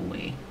all the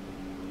way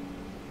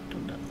to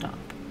the top.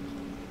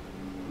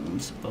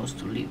 It's supposed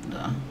to leave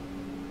the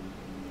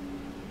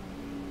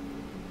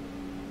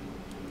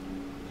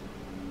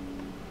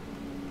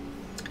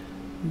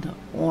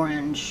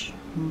orange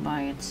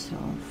by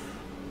itself,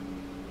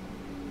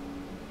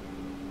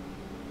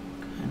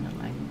 kind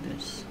of like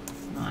this.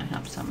 Now I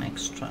have some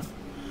extra.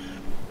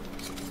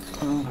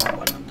 I'll go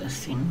one of the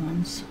thin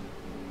ones.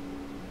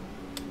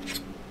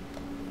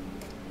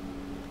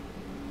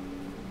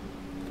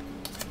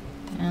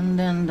 And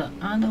then the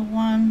other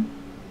one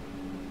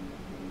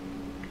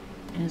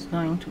is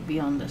going to be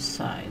on the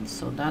side,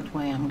 so that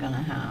way I'm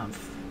gonna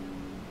have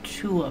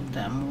 2 of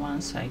them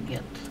once I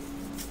get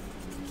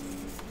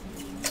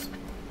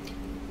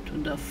to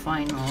the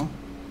final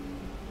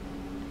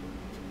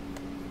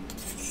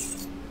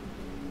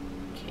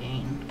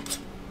cane.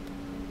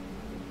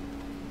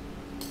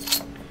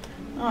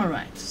 All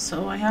right,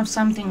 so I have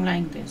something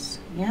like this,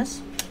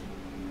 yes?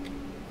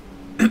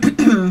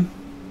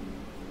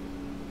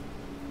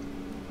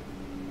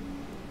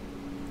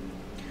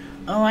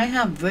 Oh, I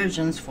have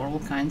versions for all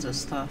kinds of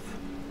stuff.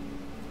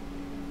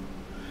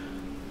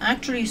 I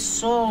actually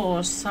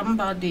saw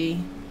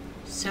somebody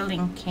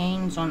selling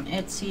canes on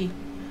Etsy.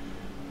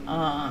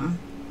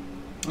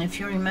 If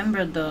you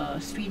remember the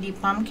 3D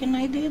pumpkin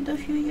I did a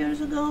few years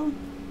ago.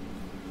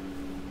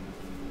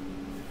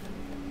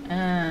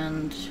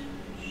 And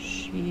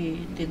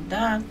she did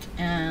that,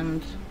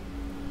 and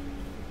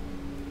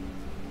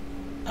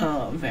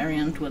a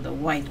variant with a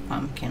white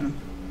pumpkin.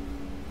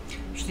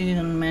 She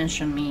didn't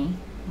mention me,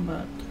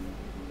 but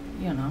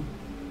you know,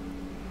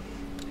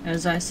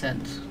 As I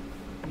said,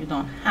 you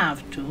don't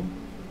have to,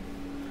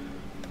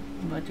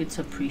 but it's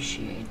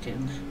appreciated.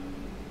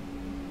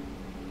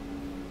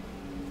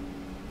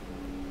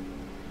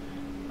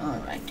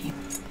 Alrighty.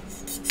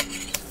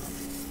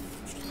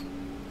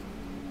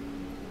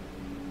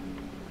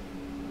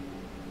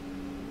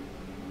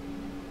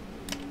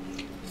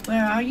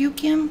 Where are you,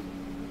 Kim?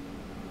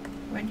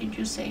 Where did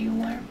you say you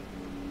were?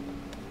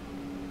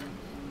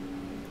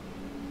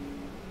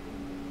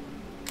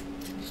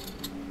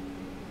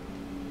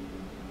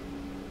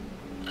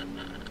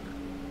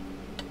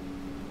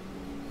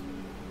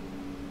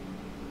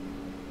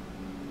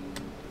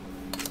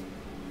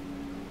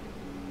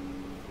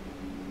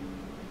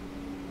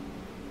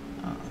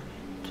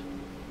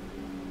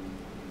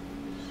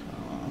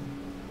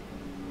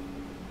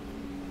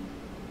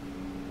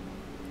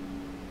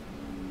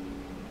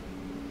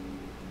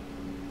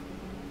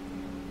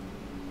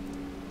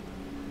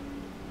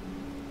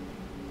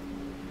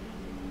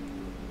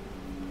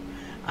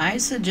 I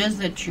suggest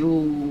that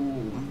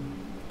you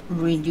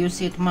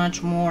reduce it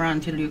much more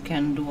until you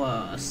can do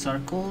a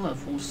circle, a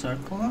full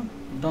circle.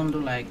 Don't do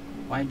like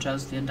I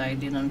just did. I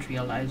didn't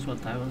realize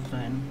what I was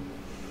doing,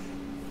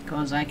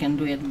 because I can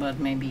do it, but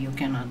maybe you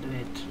cannot do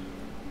it,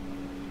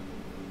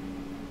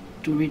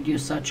 to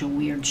reduce such a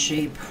weird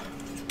shape.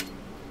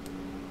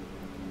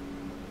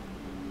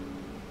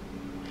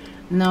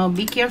 Now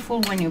be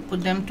careful when you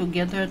put them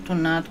together to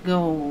not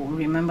go,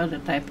 remember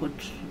that I put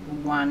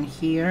one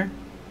here,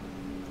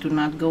 to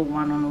not go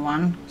one on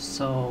one,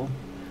 so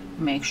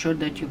make sure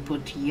that you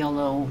put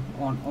yellow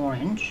on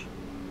orange.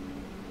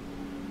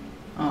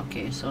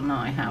 Okay, so now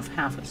I have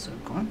half a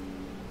circle.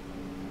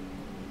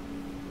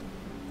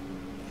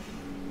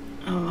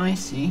 Oh, I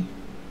see.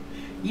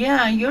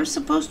 Yeah, you're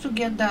supposed to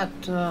get that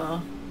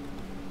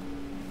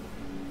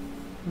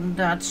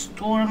that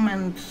storm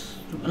and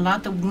a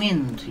lot of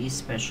wind,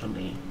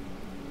 especially.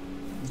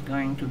 It's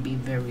going to be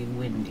very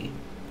windy.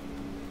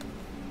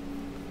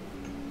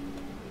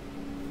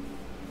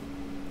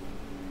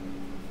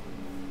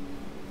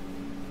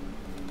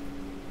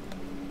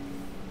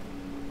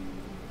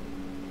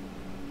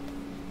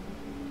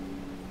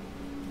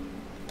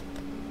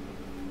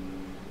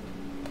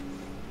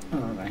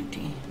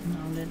 Alrighty,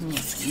 now let me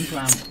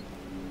grab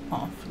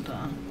off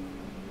the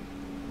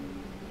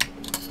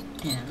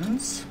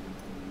ends.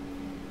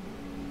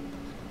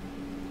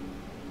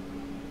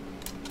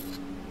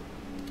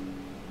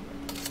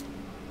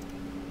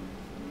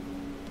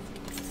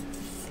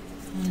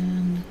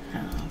 And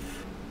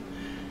half.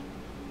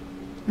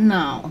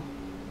 Now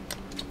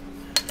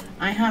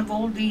I have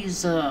all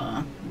these,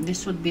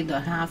 this would be the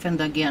half, and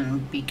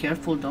again, be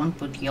careful, don't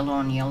put yellow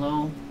on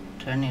yellow.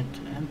 Turn it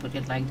and put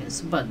it like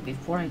this. But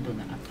before I do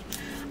that,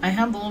 I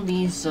have all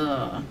these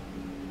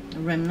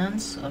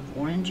remnants of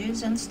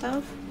oranges and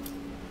stuff.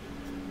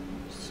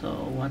 So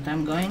what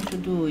I'm going to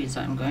do is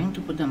I'm going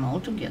to put them all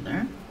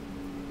together.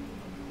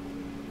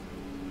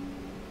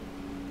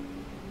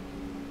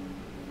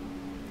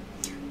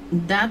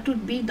 That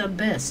would be the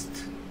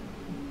best,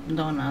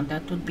 Donna.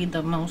 That would be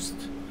the most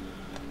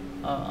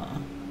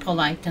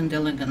polite and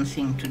elegant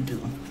thing to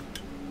do.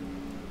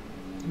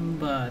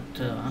 But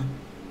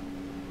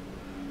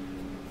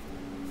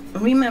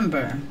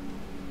remember,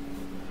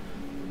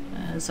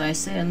 as I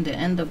say in the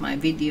end of my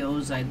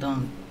videos, I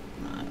don't,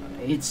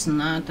 it's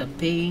not a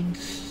paid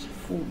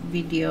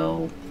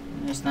video,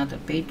 it's not a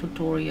paid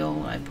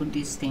tutorial. I put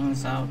these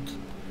things out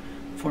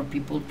for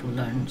people to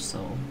learn,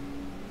 so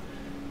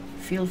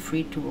feel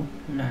free to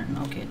learn.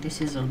 Okay, this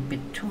is a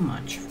bit too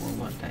much for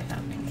what I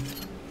have in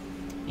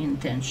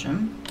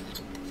intention.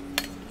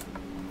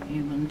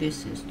 Even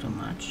this is too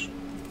much.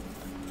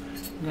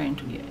 I'm going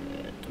to get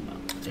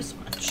about this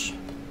much.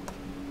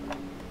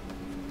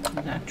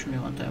 But actually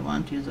what I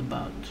want is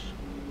about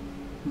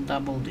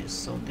double this,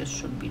 so this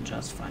should be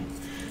just fine.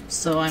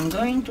 So I'm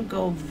going to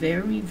go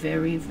very,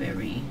 very,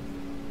 very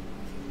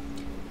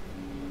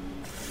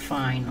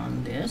fine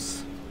on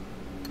this.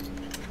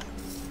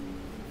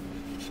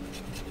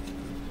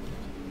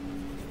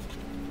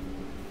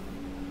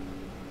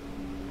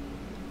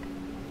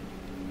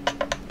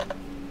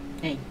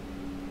 Hey.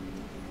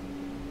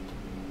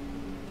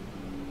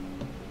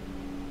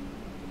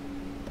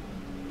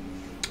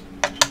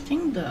 I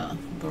think the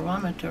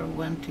barometer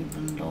went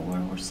even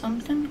lower or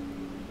something,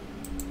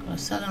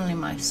 because suddenly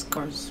my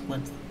scores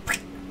went.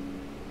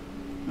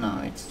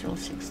 No, it's still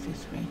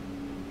 63.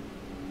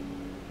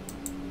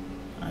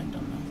 I don't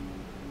know.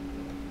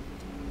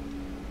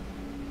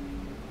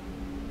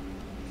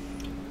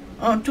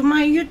 Oh, to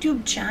my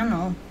YouTube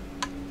channel,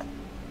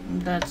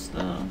 that's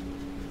the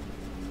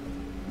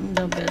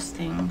best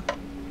thing.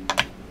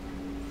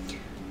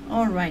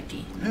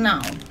 Alrighty,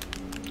 now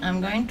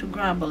I'm going to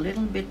grab a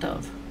little bit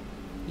of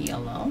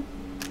yellow,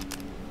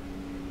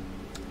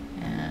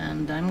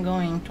 and I'm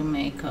going to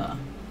make a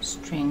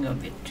string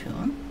of it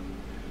too.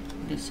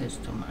 This is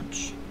too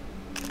much.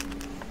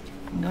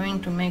 I'm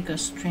going to make a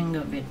string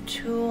of it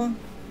too.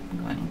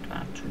 I'm going to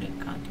actually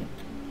cut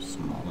it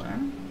smaller.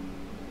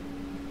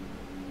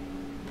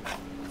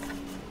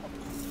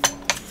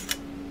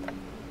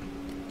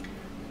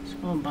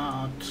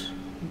 about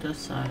the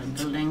side,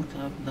 the length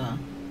of the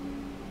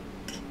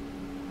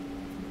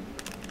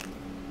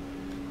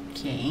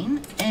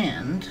cane.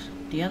 And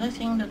the other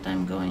thing that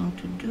I'm going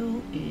to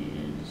do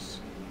is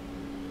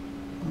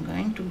I'm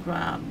going to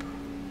grab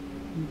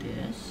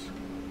this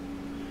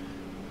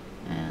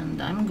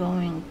and I'm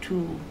going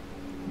to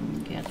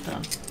get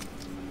a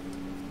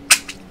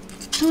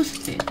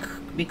toothpick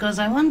because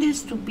I want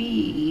this to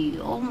be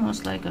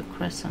almost like a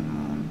crescent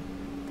moon.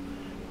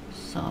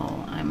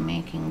 So I'm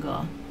making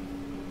a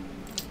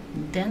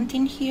dent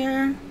in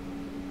here.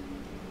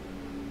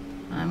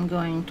 I'm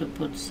going to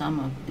put some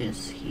of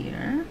this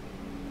here.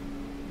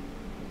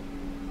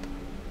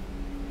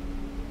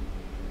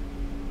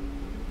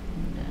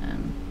 And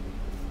then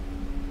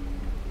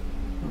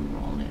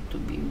roll it to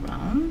be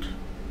round.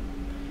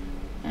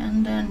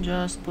 And then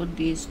just put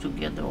these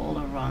together all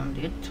around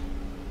it.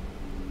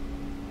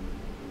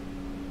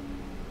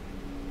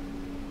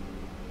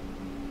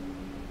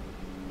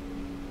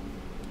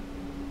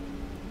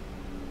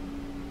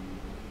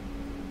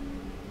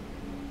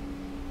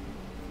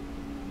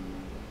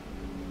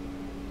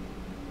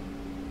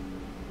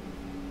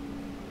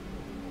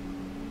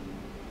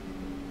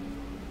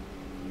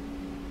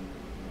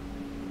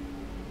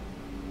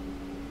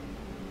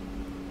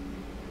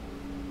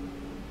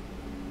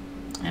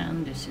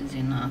 And this is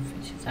enough.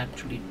 It is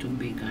actually too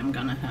big. I'm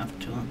gonna have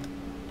to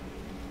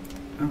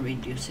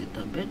reduce it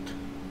a bit.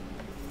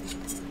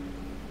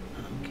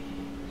 Okay,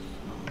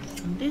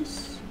 so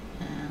this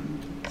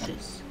and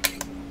this.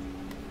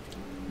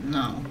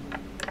 Now,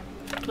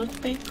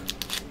 toothpick.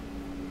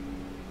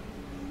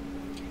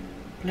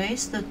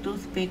 Place the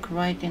toothpick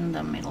right in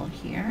the middle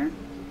here.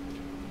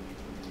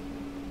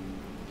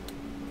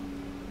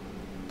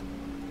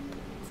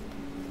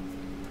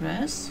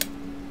 Press.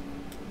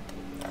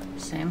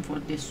 Same for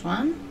this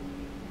one.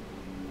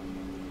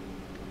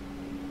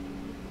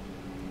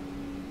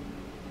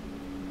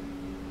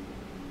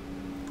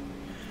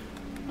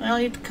 Well,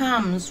 it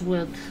comes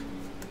with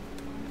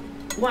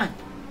what?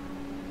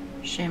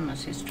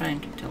 Seamus is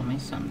trying to tell me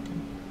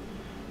something.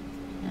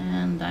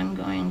 And I'm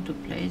going to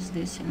place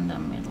this in the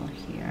middle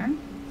here.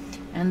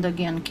 And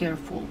again,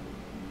 careful.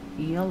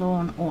 Yellow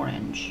and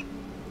orange.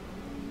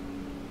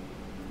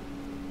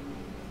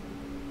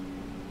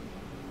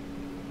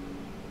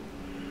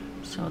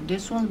 So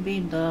this will be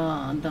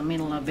the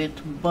middle of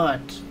it,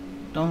 but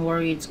don't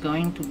worry, it's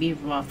going to be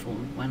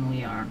ruffled when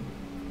we are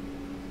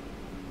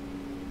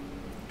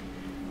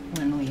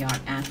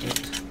at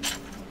it.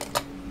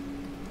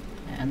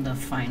 And the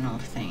final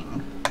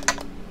thing.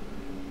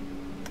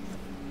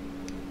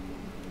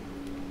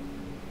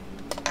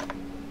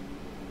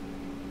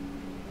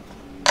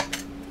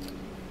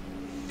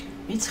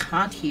 It's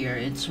hot here.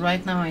 It's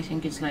right now, I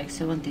think it's like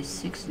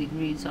 76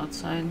 degrees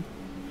outside,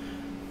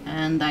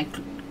 and I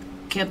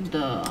kept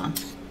the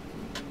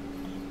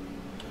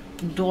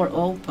door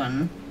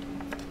open,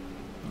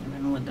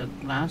 even with the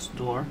glass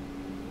door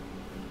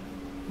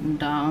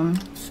down,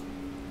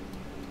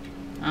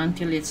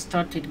 until it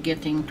started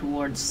getting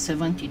towards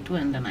 72,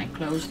 and then I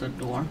closed the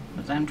door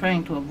because I'm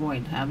trying to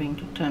avoid having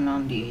to turn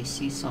on the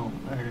AC so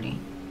early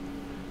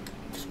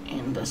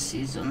in the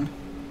season.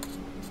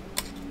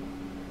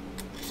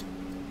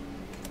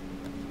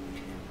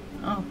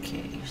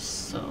 Okay,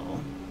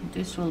 so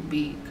this will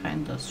be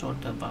kind of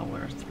sort of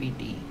our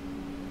 3D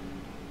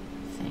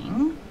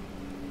thing.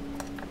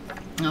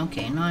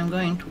 Okay, now I'm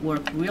going to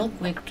work real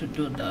quick to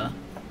do the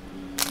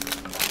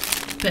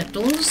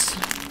petals.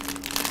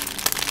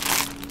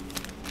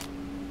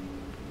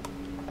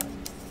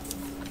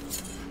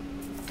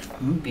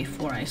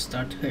 Before I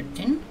start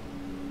hurting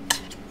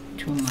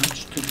too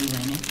much to do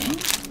anything.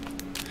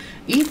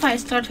 If I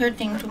start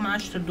hurting too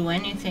much to do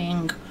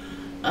anything,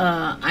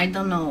 I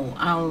don't know,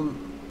 I'll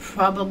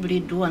probably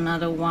do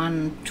another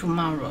one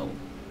tomorrow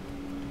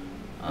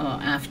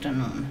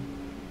afternoon,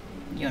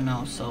 you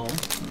know, so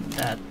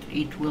that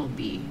it will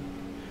be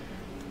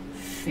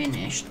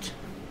finished.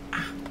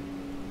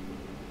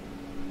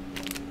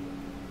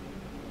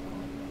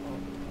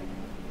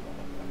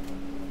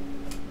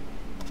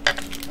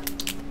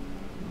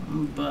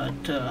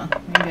 But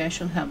maybe I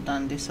should have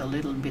done this a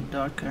little bit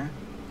darker.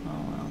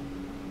 Oh well,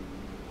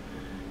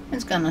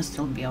 it's gonna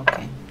still be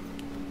okay.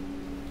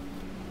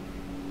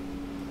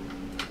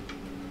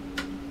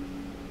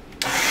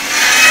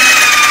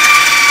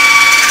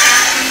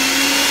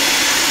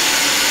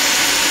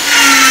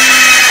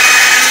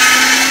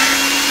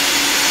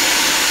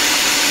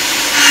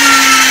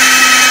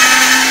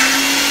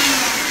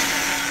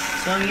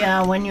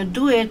 Yeah, when you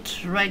do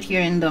it right here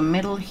in the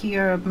middle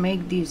here,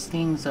 make these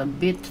things a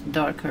bit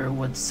darker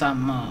with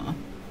some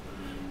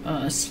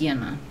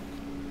sienna.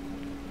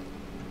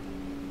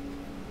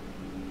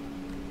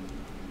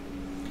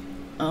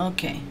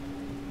 Okay,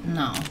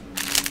 now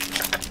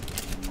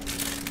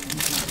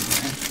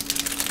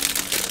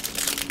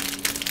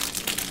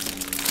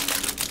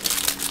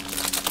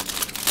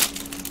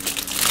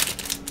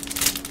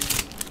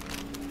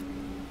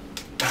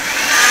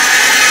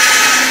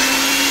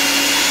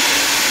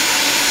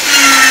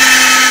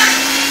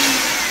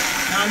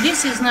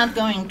This is not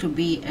going to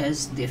be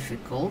as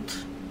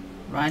difficult,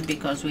 right?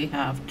 Because we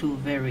have two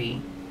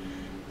very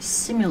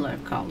similar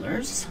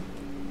colors.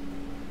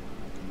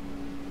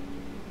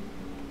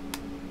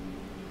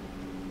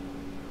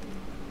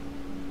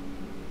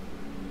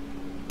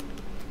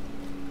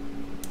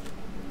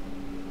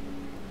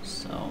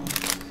 So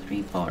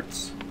 3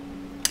 parts.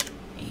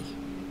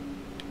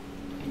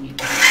 I need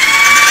to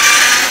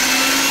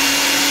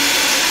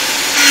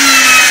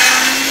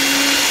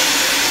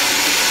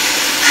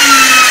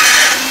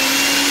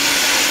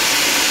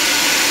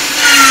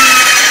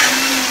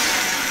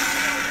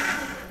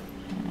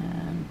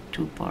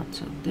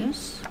parts of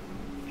this.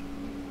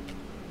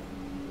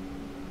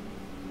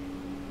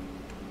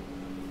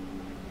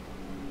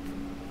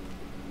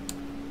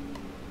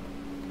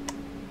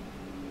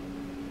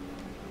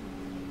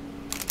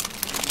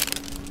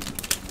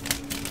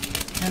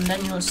 And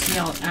then you'll see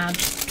I'll add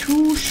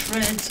 2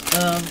 shreds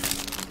of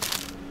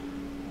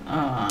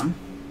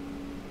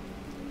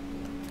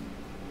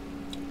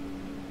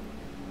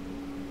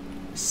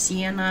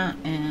sienna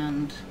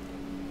and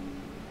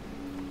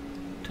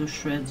 2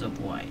 shreds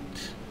of white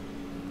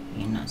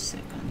in a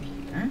second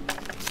here.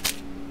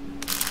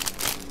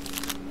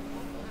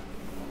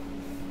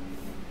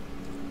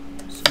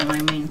 So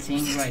my main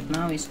thing right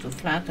now is to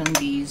flatten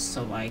these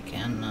so I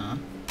can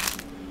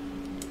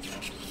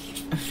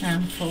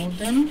hand fold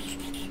them.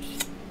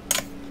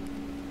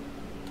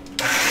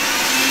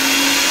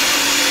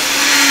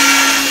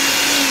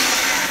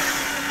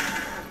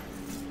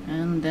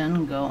 And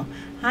then go.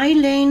 Hi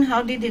Lane,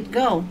 how did it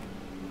go?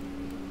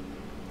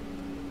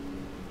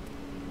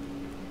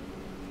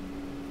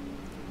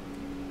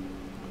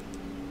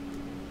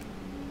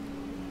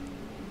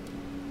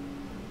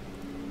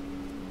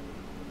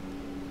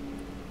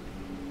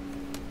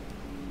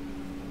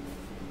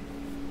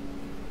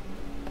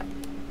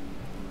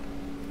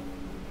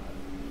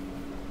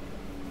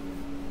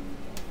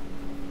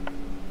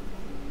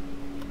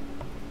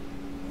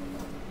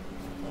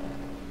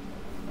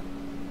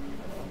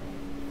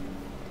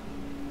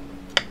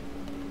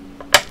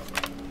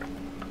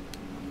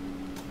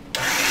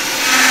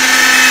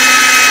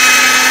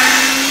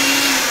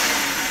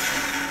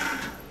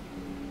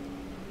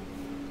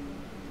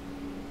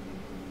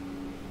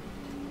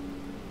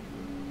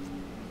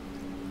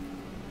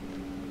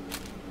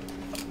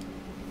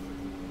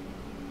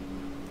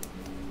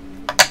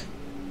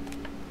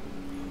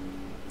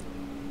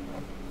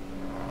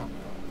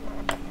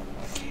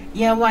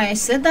 Yeah, why I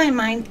said I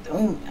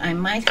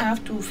might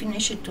have to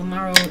finish it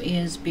tomorrow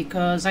is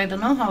because I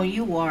don't know how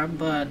you are,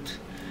 but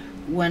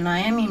when I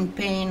am in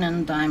pain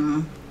and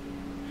I'm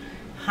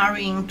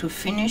hurrying to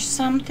finish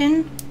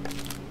something,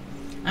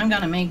 I'm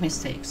gonna make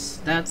mistakes.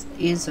 That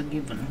is a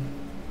given.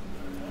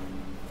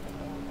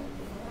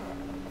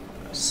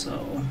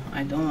 So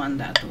I don't want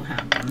that to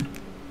happen.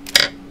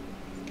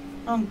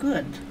 Oh,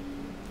 good.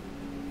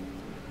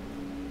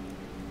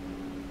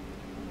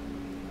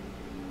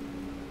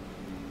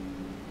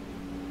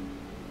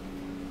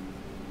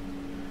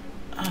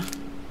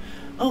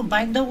 Oh,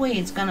 by the way,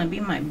 it's gonna be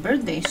my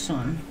birthday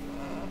soon.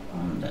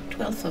 On the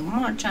 12th of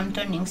March, I'm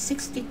turning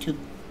 62.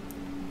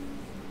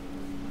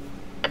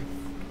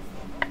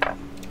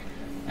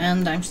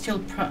 And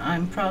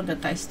I'm proud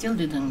that I still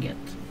didn't get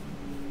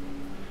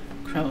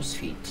crow's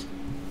feet.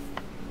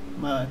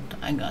 But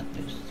I got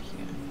this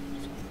here.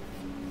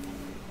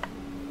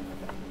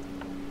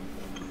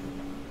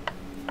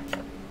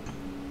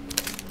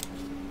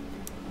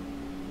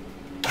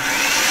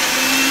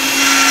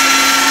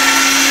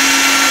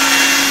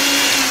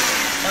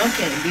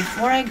 Okay,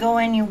 before I go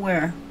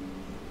anywhere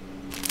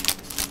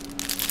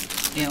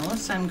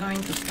else, I'm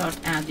going to start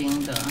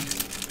adding the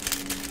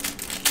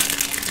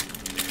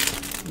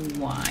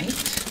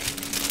white.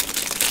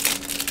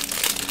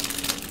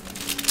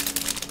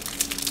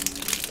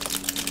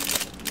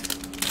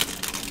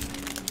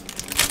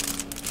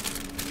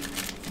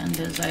 And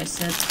as I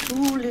said,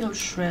 2 little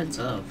shreds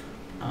of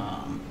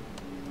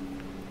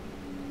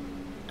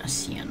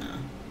sienna.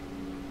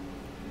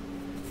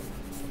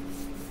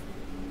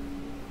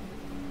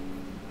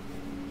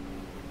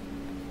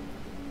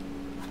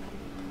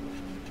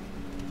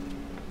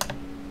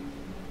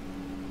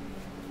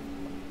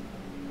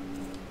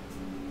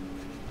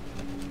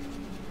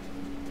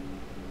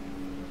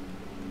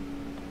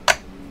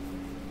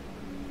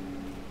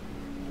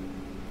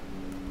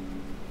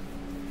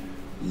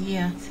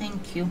 Yeah,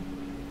 thank you.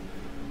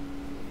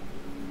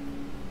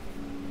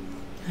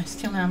 I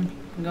still am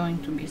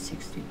going to be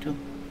 62.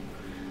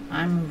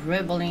 I'm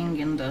reveling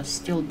in the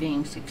still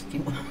being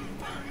 61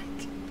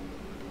 part.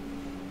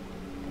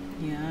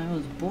 Yeah, I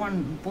was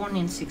born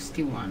in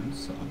 61,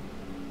 so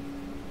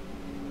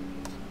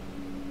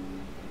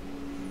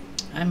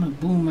I'm a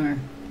boomer.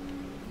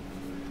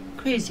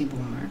 Crazy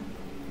boomer.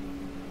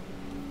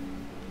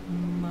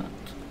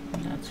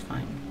 But that's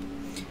fine.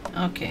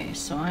 Okay,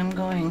 so I'm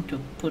going to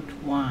put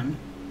one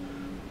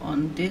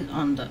on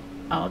the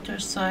outer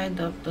side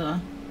of the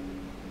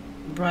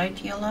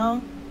bright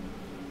yellow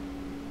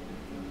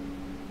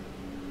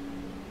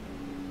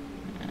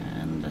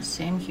and the the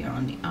same here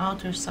on the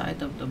outer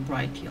side of the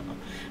bright yellow.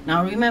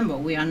 Now remember,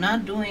 we are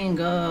not doing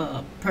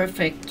a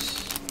perfect,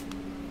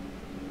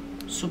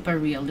 super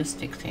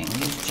realistic thing.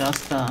 It's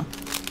just a...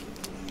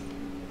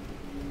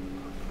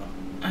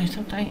 I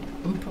thought I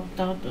brought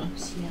out the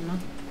sienna.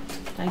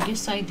 I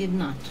guess I did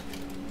not.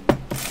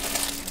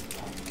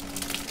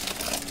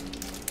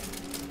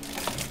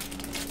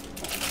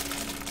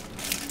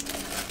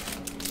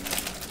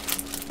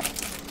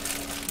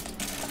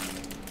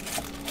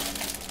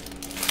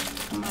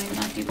 I might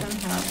not even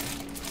have...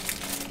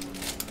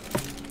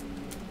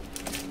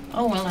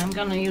 Oh well, I'm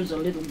gonna use a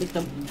little bit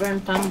of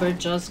burnt umber,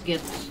 just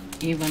get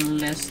even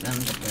less than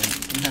the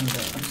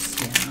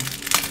sienna.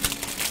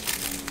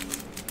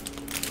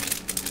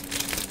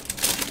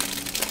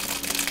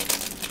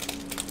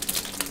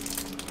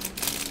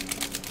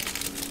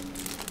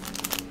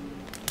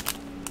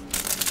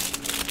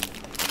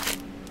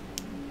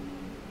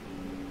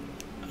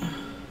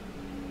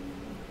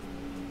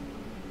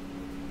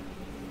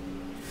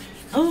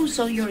 Oh,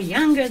 so you're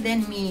younger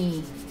than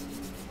me.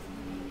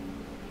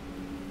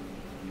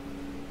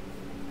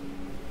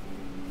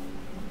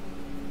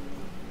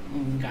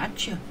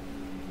 Gotcha.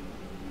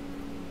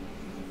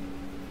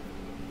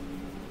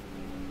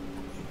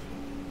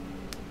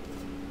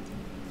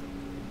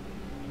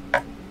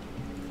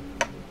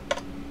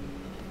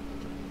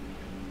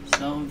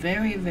 So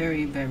very,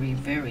 very, very,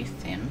 very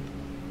thin.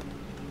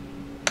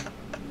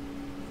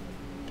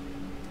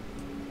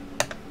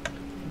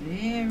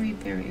 Very,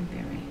 very,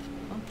 very.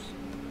 Oops.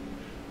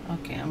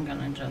 Okay, I'm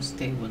gonna just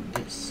stay with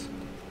this.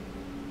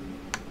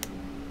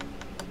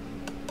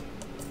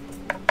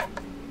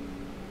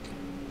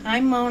 Hi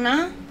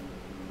Mona,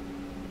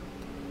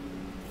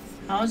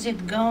 how's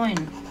it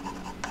going?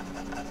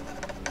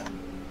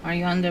 Are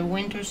you under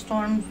winter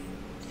storm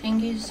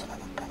thingies?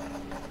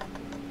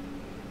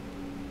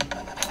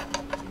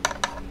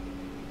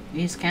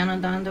 Is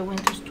Canada under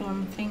winter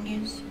storm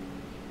thingies?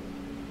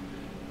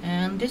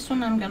 And this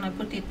one I'm gonna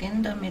put it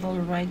in the middle,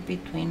 right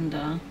between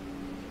the,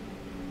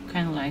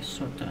 kind of like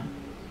sort of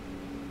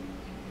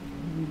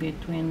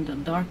between the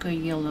darker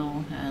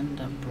yellow and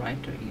the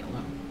brighter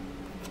yellow.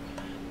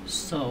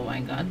 So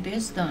I got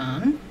this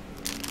done.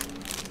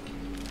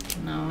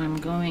 Now I'm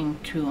going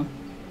to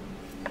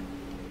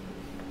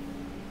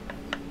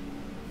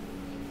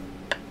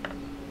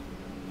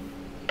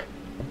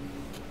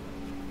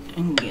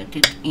get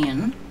it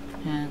in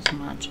as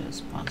much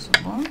as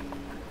possible.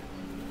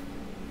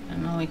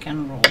 And now we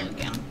can roll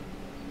again.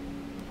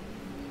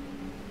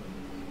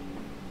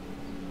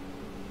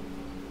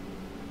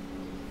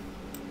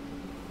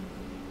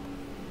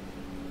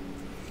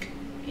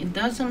 It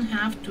doesn't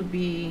have to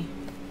be...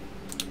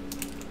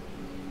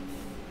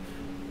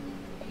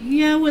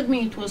 Yeah, with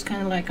me it was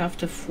kind of like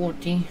after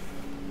 40.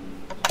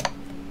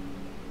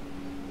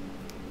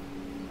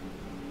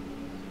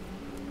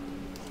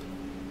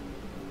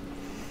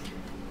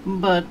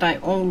 But I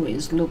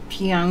always look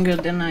younger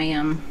than I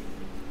am,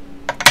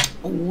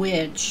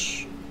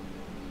 which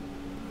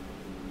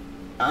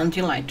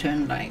until I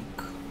turned like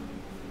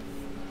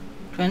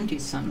 20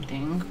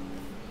 something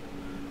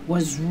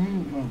was,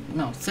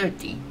 no,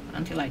 30,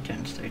 until I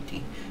turned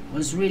 30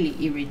 was really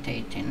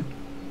irritating,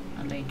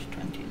 late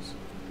 20s.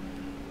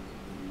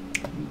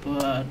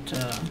 But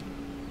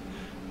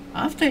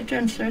after I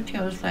turned 30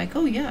 I was like,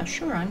 oh yeah,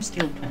 sure, I'm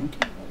still 20,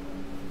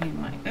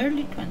 in my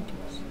early 20s.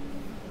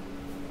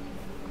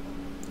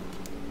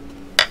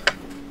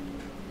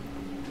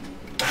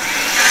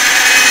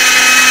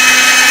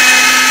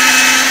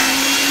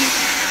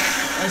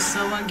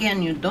 So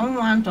again, you don't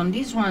want, on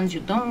these ones,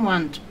 you don't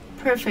want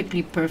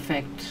perfectly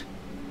perfect.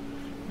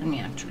 Let me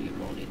actually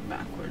roll it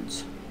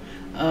backwards.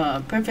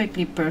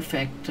 Perfectly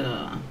perfect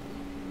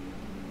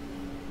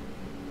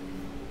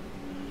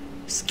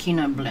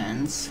Skinner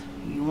blends.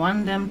 You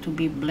want them to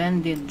be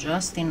blended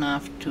just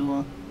enough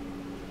to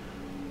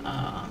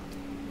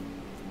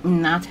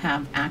not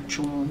have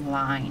actual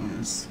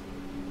lines.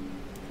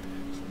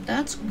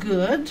 That's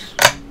good.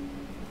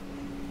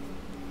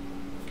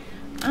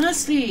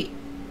 Honestly,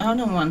 I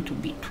don't want to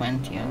be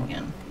 20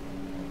 again.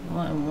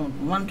 Well, I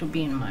want to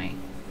be in my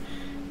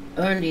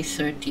early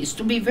 30s.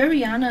 To be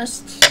very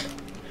honest,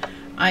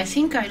 I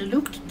think I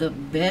looked the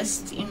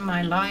best in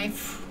my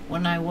life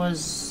when I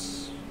was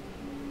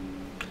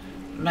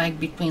like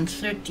between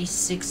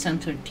 36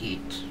 and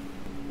 38.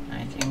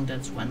 I think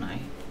that's when I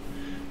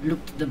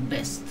looked the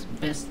best.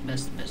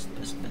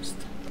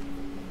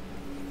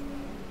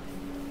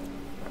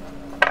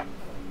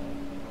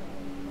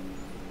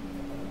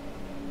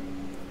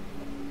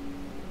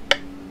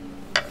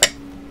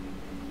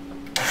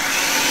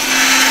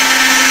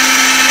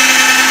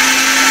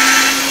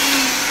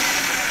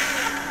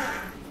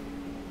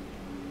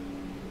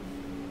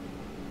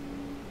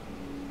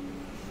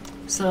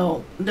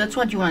 So that's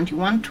what you want. You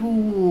want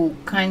to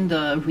kind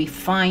of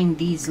refine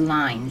these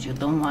lines. You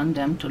don't want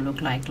them to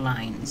look like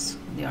lines.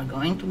 They are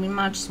going to be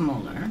much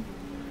smaller.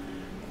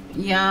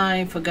 Yeah,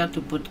 I forgot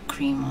to put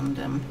cream on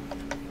them.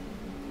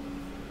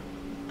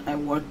 I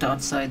worked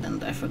outside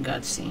and I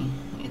forgot. See,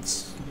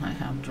 I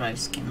have dry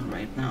skin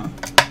right now.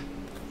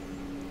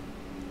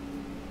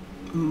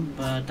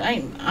 But I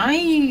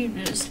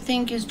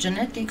think it's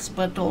genetics,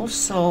 but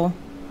also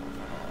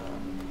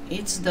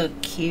it's the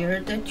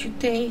care that you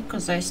take,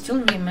 because I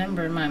still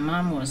remember my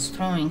mom was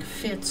throwing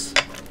fits,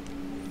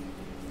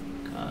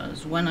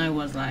 because when I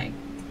was like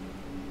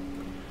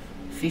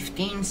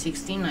 15,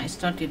 16, I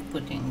started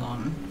putting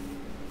on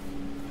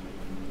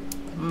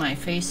my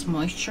face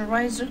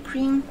moisturizer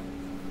cream,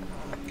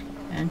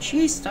 and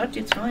she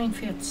started throwing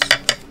fits.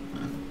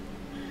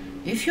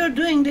 If you're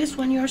doing this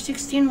when you're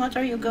 16, what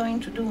are you going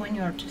to do when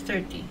you're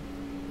 30?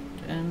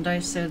 And I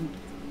said,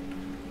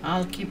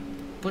 I'll keep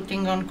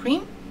putting on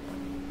cream.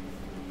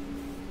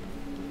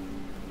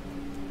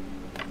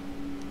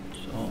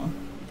 So,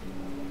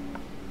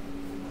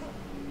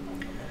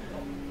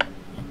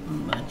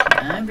 but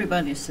yeah,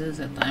 everybody says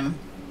that I'm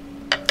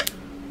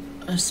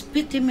a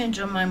spit image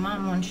of my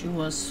mom when she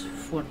was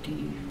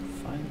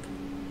 45.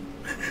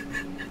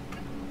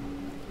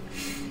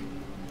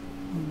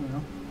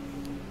 Well,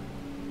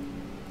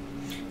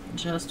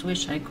 just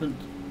wish I could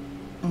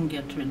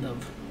get rid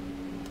of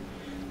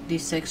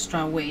this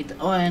extra weight.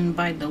 Oh, and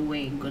by the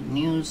way, good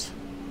news.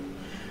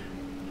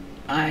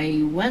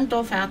 I went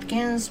off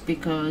Atkins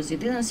because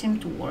it didn't seem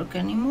to work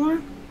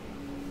anymore.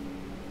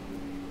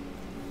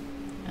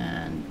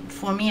 And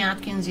for me,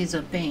 Atkins is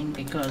a pain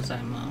because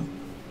I'm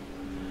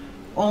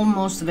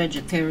almost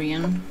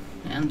vegetarian,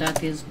 and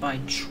that is by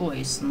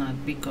choice,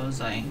 not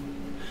because I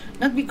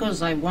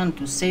want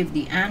to save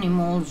the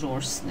animals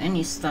or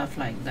any stuff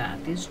like that.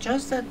 It's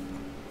just that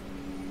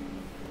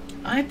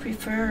I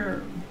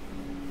prefer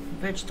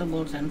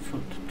vegetables and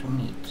fruit to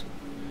meat.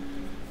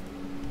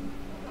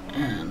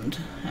 And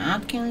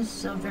Atkins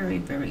is a very,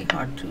 very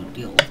hard to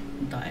deal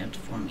diet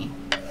for me.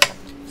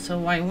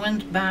 So I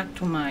went back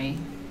to my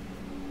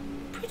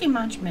pretty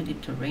much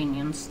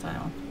Mediterranean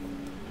style.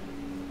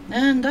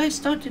 And I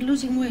started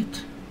losing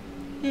weight.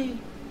 Yay.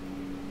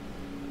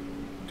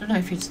 Don't know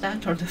if it's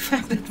that or the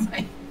fact that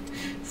my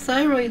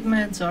thyroid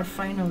meds are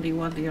finally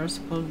where they are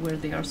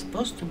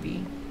supposed to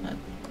be. But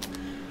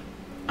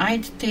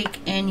I'd take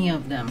any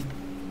of them,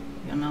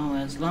 you know,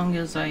 as long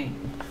as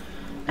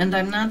and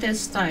I'm not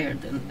as tired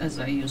as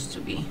I used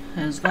to be,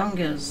 as long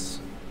as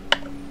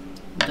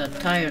the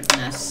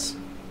tiredness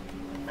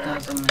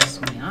doesn't mess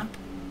me up.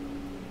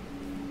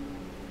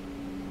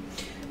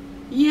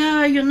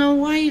 Yeah, you know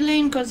why,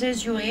 Elaine? Because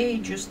as you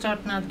age, you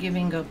start not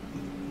giving up,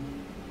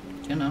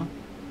 you know,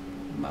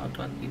 about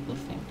what people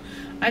think.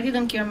 I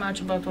didn't care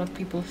much about what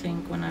people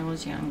think when I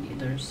was young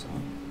either, so.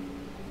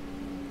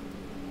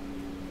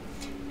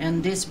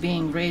 And this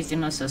being raised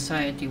in a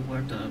society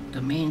where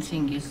the main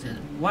thing is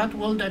what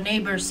will the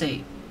neighbor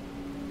say?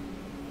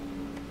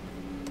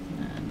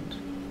 And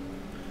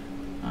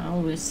I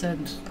always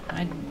said,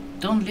 I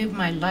don't live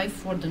my life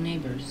for the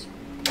neighbors.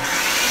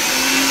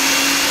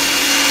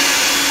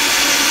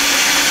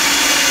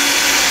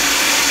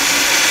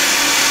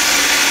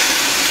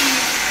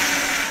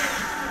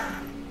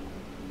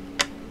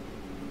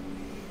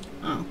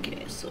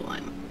 Okay, so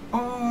I'm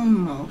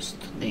almost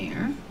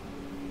there.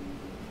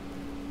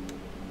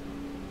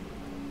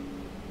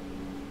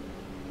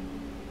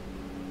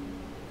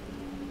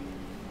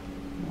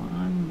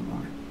 One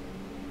more.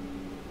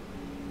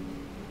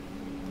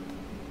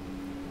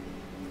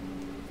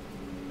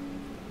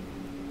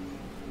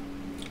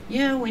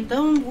 Yeah,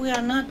 we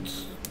are not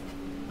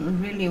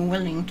really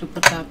willing to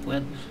put up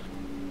with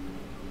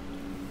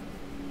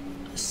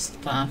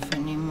stuff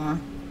anymore.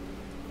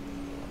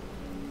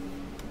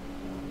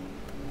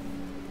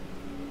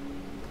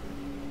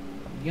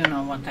 You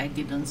know what I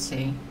didn't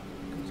say,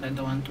 because I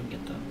don't want to get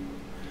a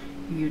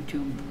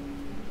YouTube.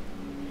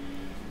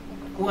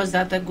 Was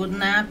that a good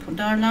nap,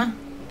 Darla?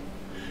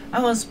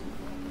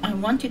 I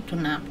wanted to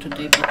nap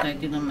today, but I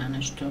didn't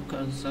manage to,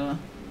 because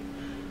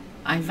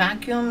I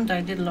vacuumed, I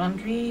did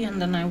laundry,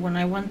 and then when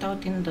I went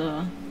out in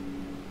the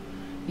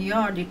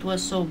yard, it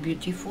was so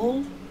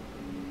beautiful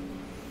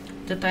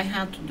that I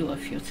had to do a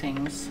few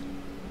things.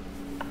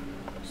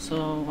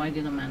 So I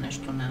didn't manage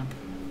to nap.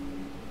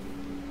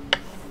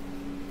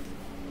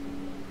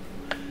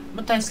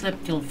 But I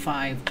slept till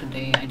 5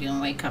 today. I didn't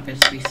wake up at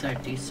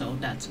 3:30, so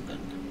that's good.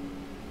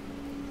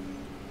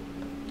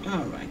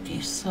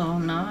 Alrighty, so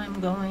now I'm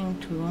going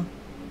to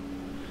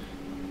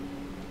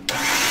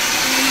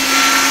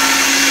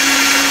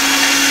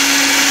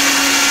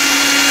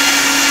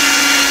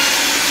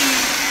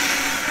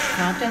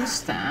cut and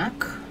stack.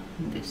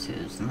 This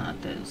is not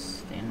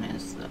as thin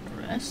as the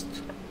rest.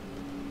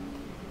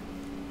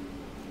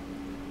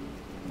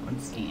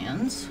 Towards the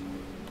ends.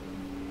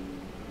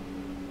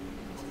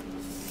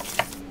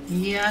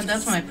 Yeah,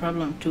 that's my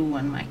problem too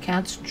when my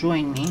cats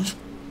join me.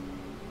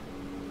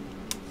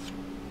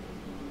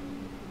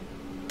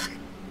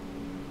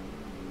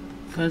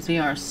 Because they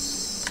are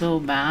so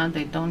bad,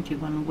 they don't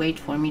even wait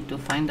for me to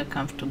find a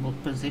comfortable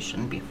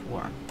position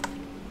before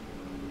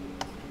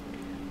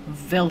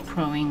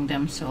velcroing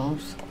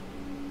themselves.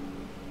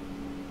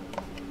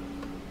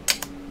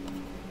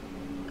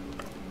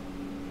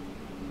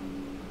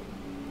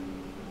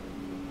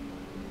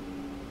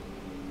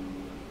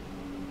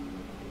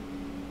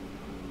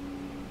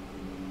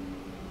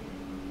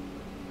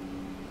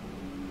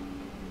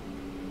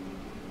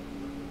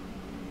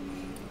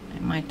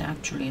 might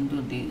actually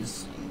do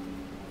these in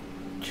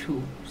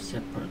 2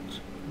 separate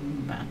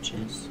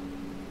batches.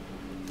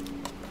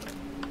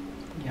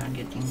 They are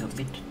getting a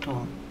bit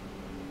tall.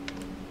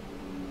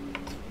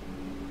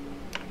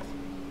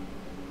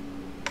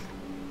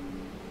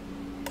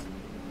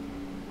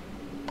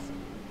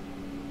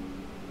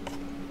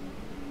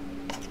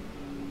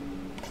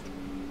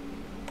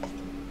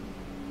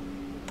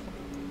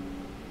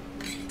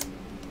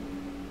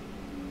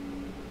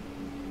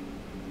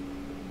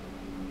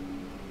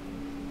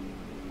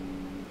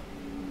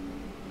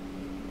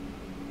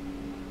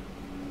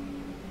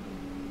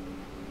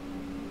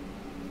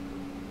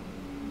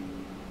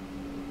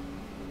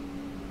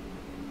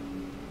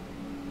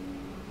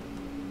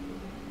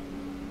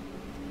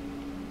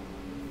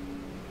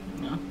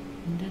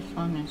 This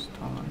one is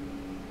taller.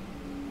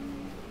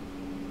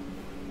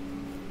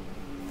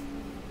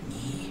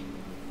 Yeah.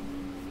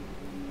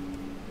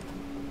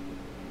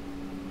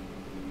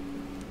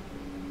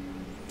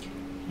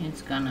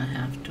 It's gonna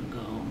have to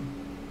go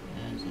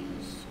as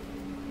is.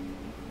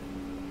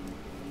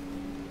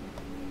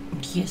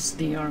 Yes,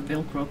 they are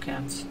Velcro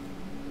cats.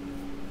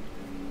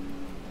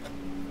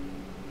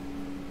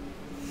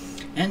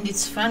 And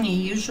it's funny,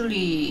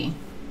 usually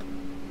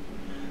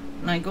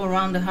when I go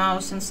around the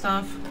house and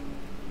stuff,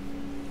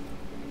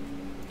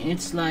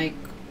 it's like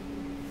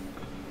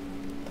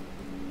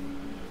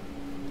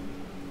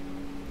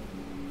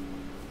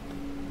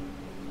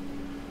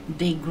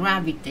they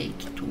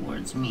gravitate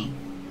towards me.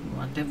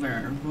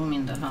 Whatever room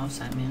in the house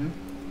I'm in,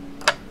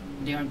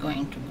 they are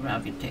going to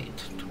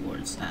gravitate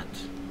towards that.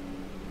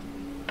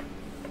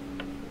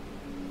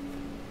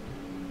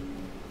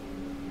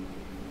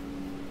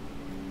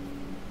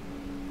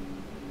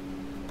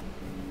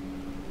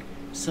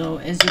 So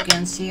as you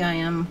can see, I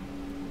am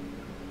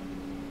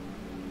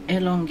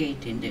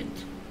elongating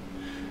it.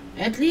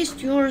 At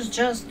least yours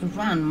just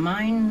run.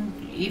 Mine,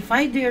 if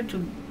I dare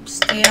to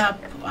stay up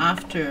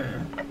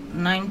after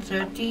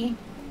 9:30,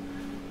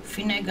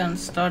 Finnegan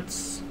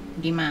starts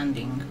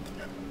demanding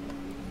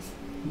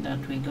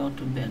that we go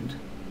to bed.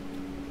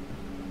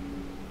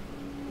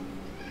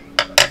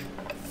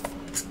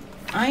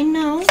 I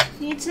know,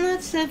 it's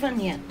not 7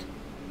 yet.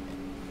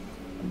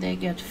 They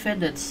get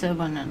fed at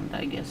 7, and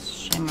I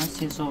guess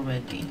Seamus is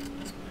already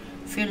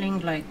feeling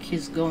like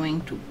he's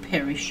going to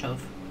perish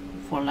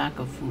for lack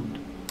of food.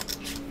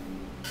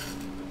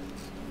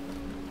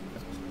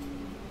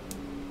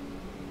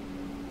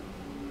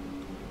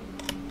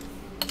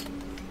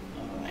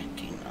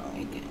 Alrighty, now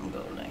we can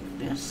go like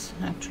this.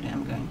 Actually,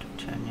 I'm going to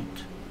turn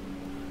it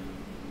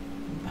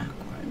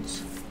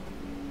backwards.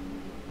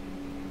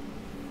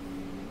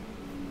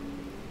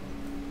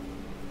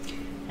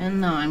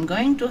 And now I'm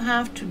going to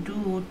have to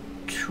do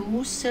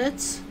 2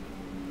 sets.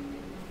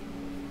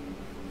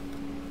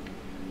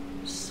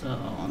 So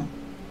not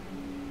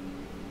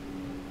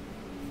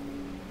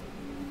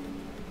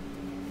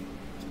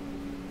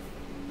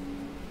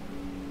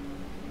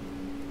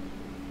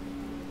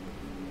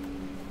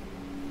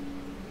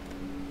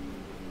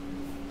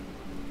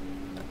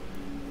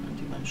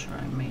even sure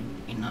I made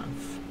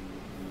enough.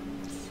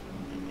 So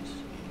let me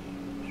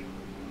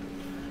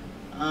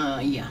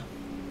see. Yeah.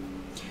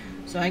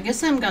 So I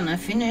guess I'm gonna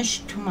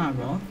finish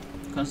tomorrow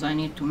because I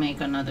need to make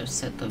another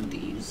set of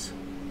these.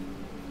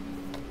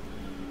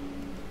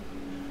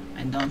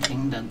 I don't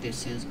think that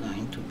this is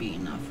going to be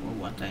enough for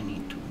what I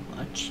need to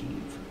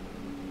achieve.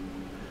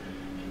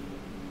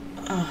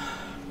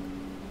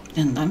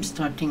 And I'm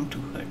starting to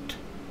hurt.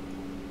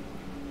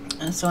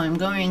 And so I'm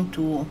going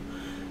to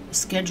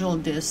schedule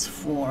this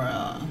for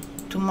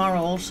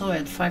tomorrow also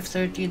at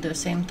 5:30, the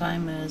same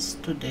time as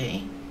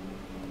today.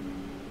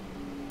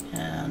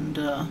 And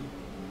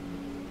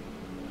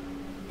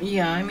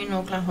yeah, I'm in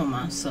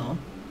Oklahoma, so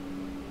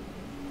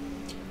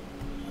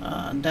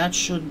that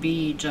should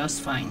be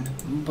just fine.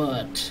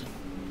 But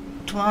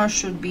tomorrow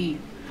should be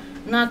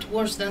not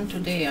worse than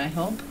today, I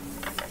hope.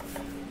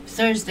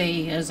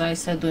 Thursday, as I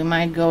said, we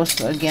might go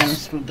again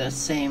through the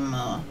same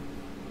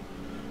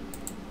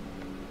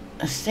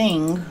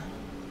thing,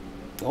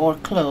 or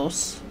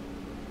close.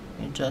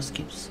 It just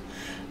keeps...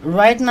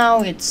 Right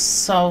now it's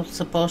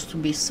supposed to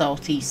be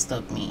southeast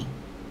of me.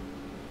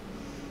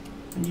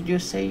 Did you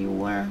say you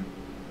were?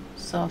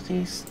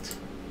 Southeast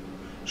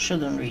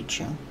shouldn't reach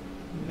you.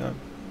 You're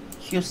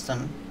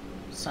Houston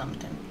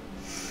something.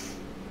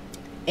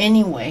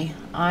 Anyway,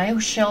 I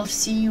shall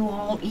see you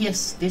all.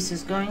 Yes, this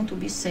is going to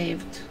be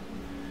saved,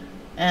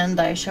 and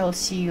I shall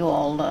see you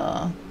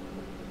all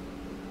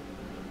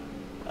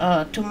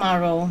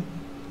tomorrow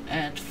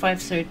at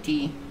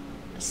 5:30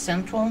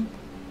 Central,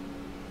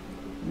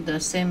 the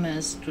same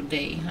as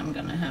today. I'm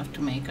gonna have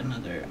to make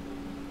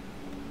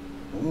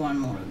one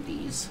more of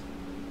these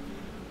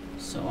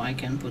so I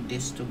can put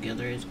this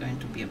together. It's going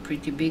to be a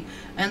pretty big,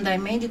 and I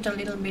made it a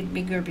little bit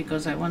bigger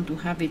because I want to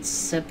have it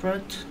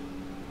separate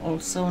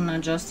also,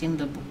 not just in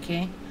the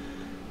bouquet,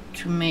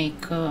 to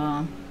make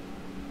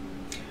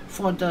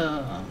for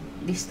the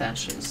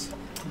stashes.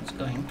 It's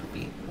going to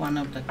be one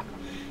of the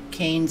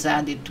canes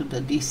added to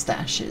the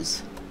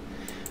stashes.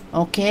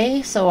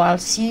 Okay, so I'll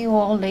see you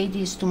all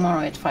ladies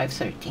tomorrow at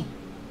 5:30,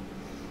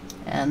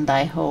 and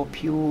I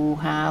hope you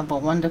have a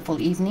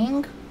wonderful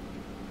evening,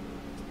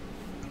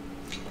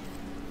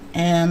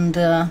 and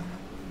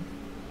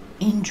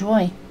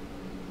enjoy.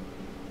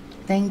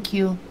 Thank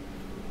you.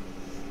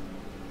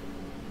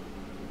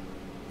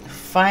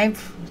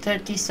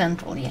 5:30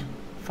 Central, yeah,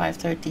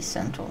 5:30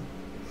 Central.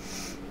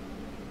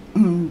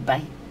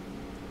 Bye.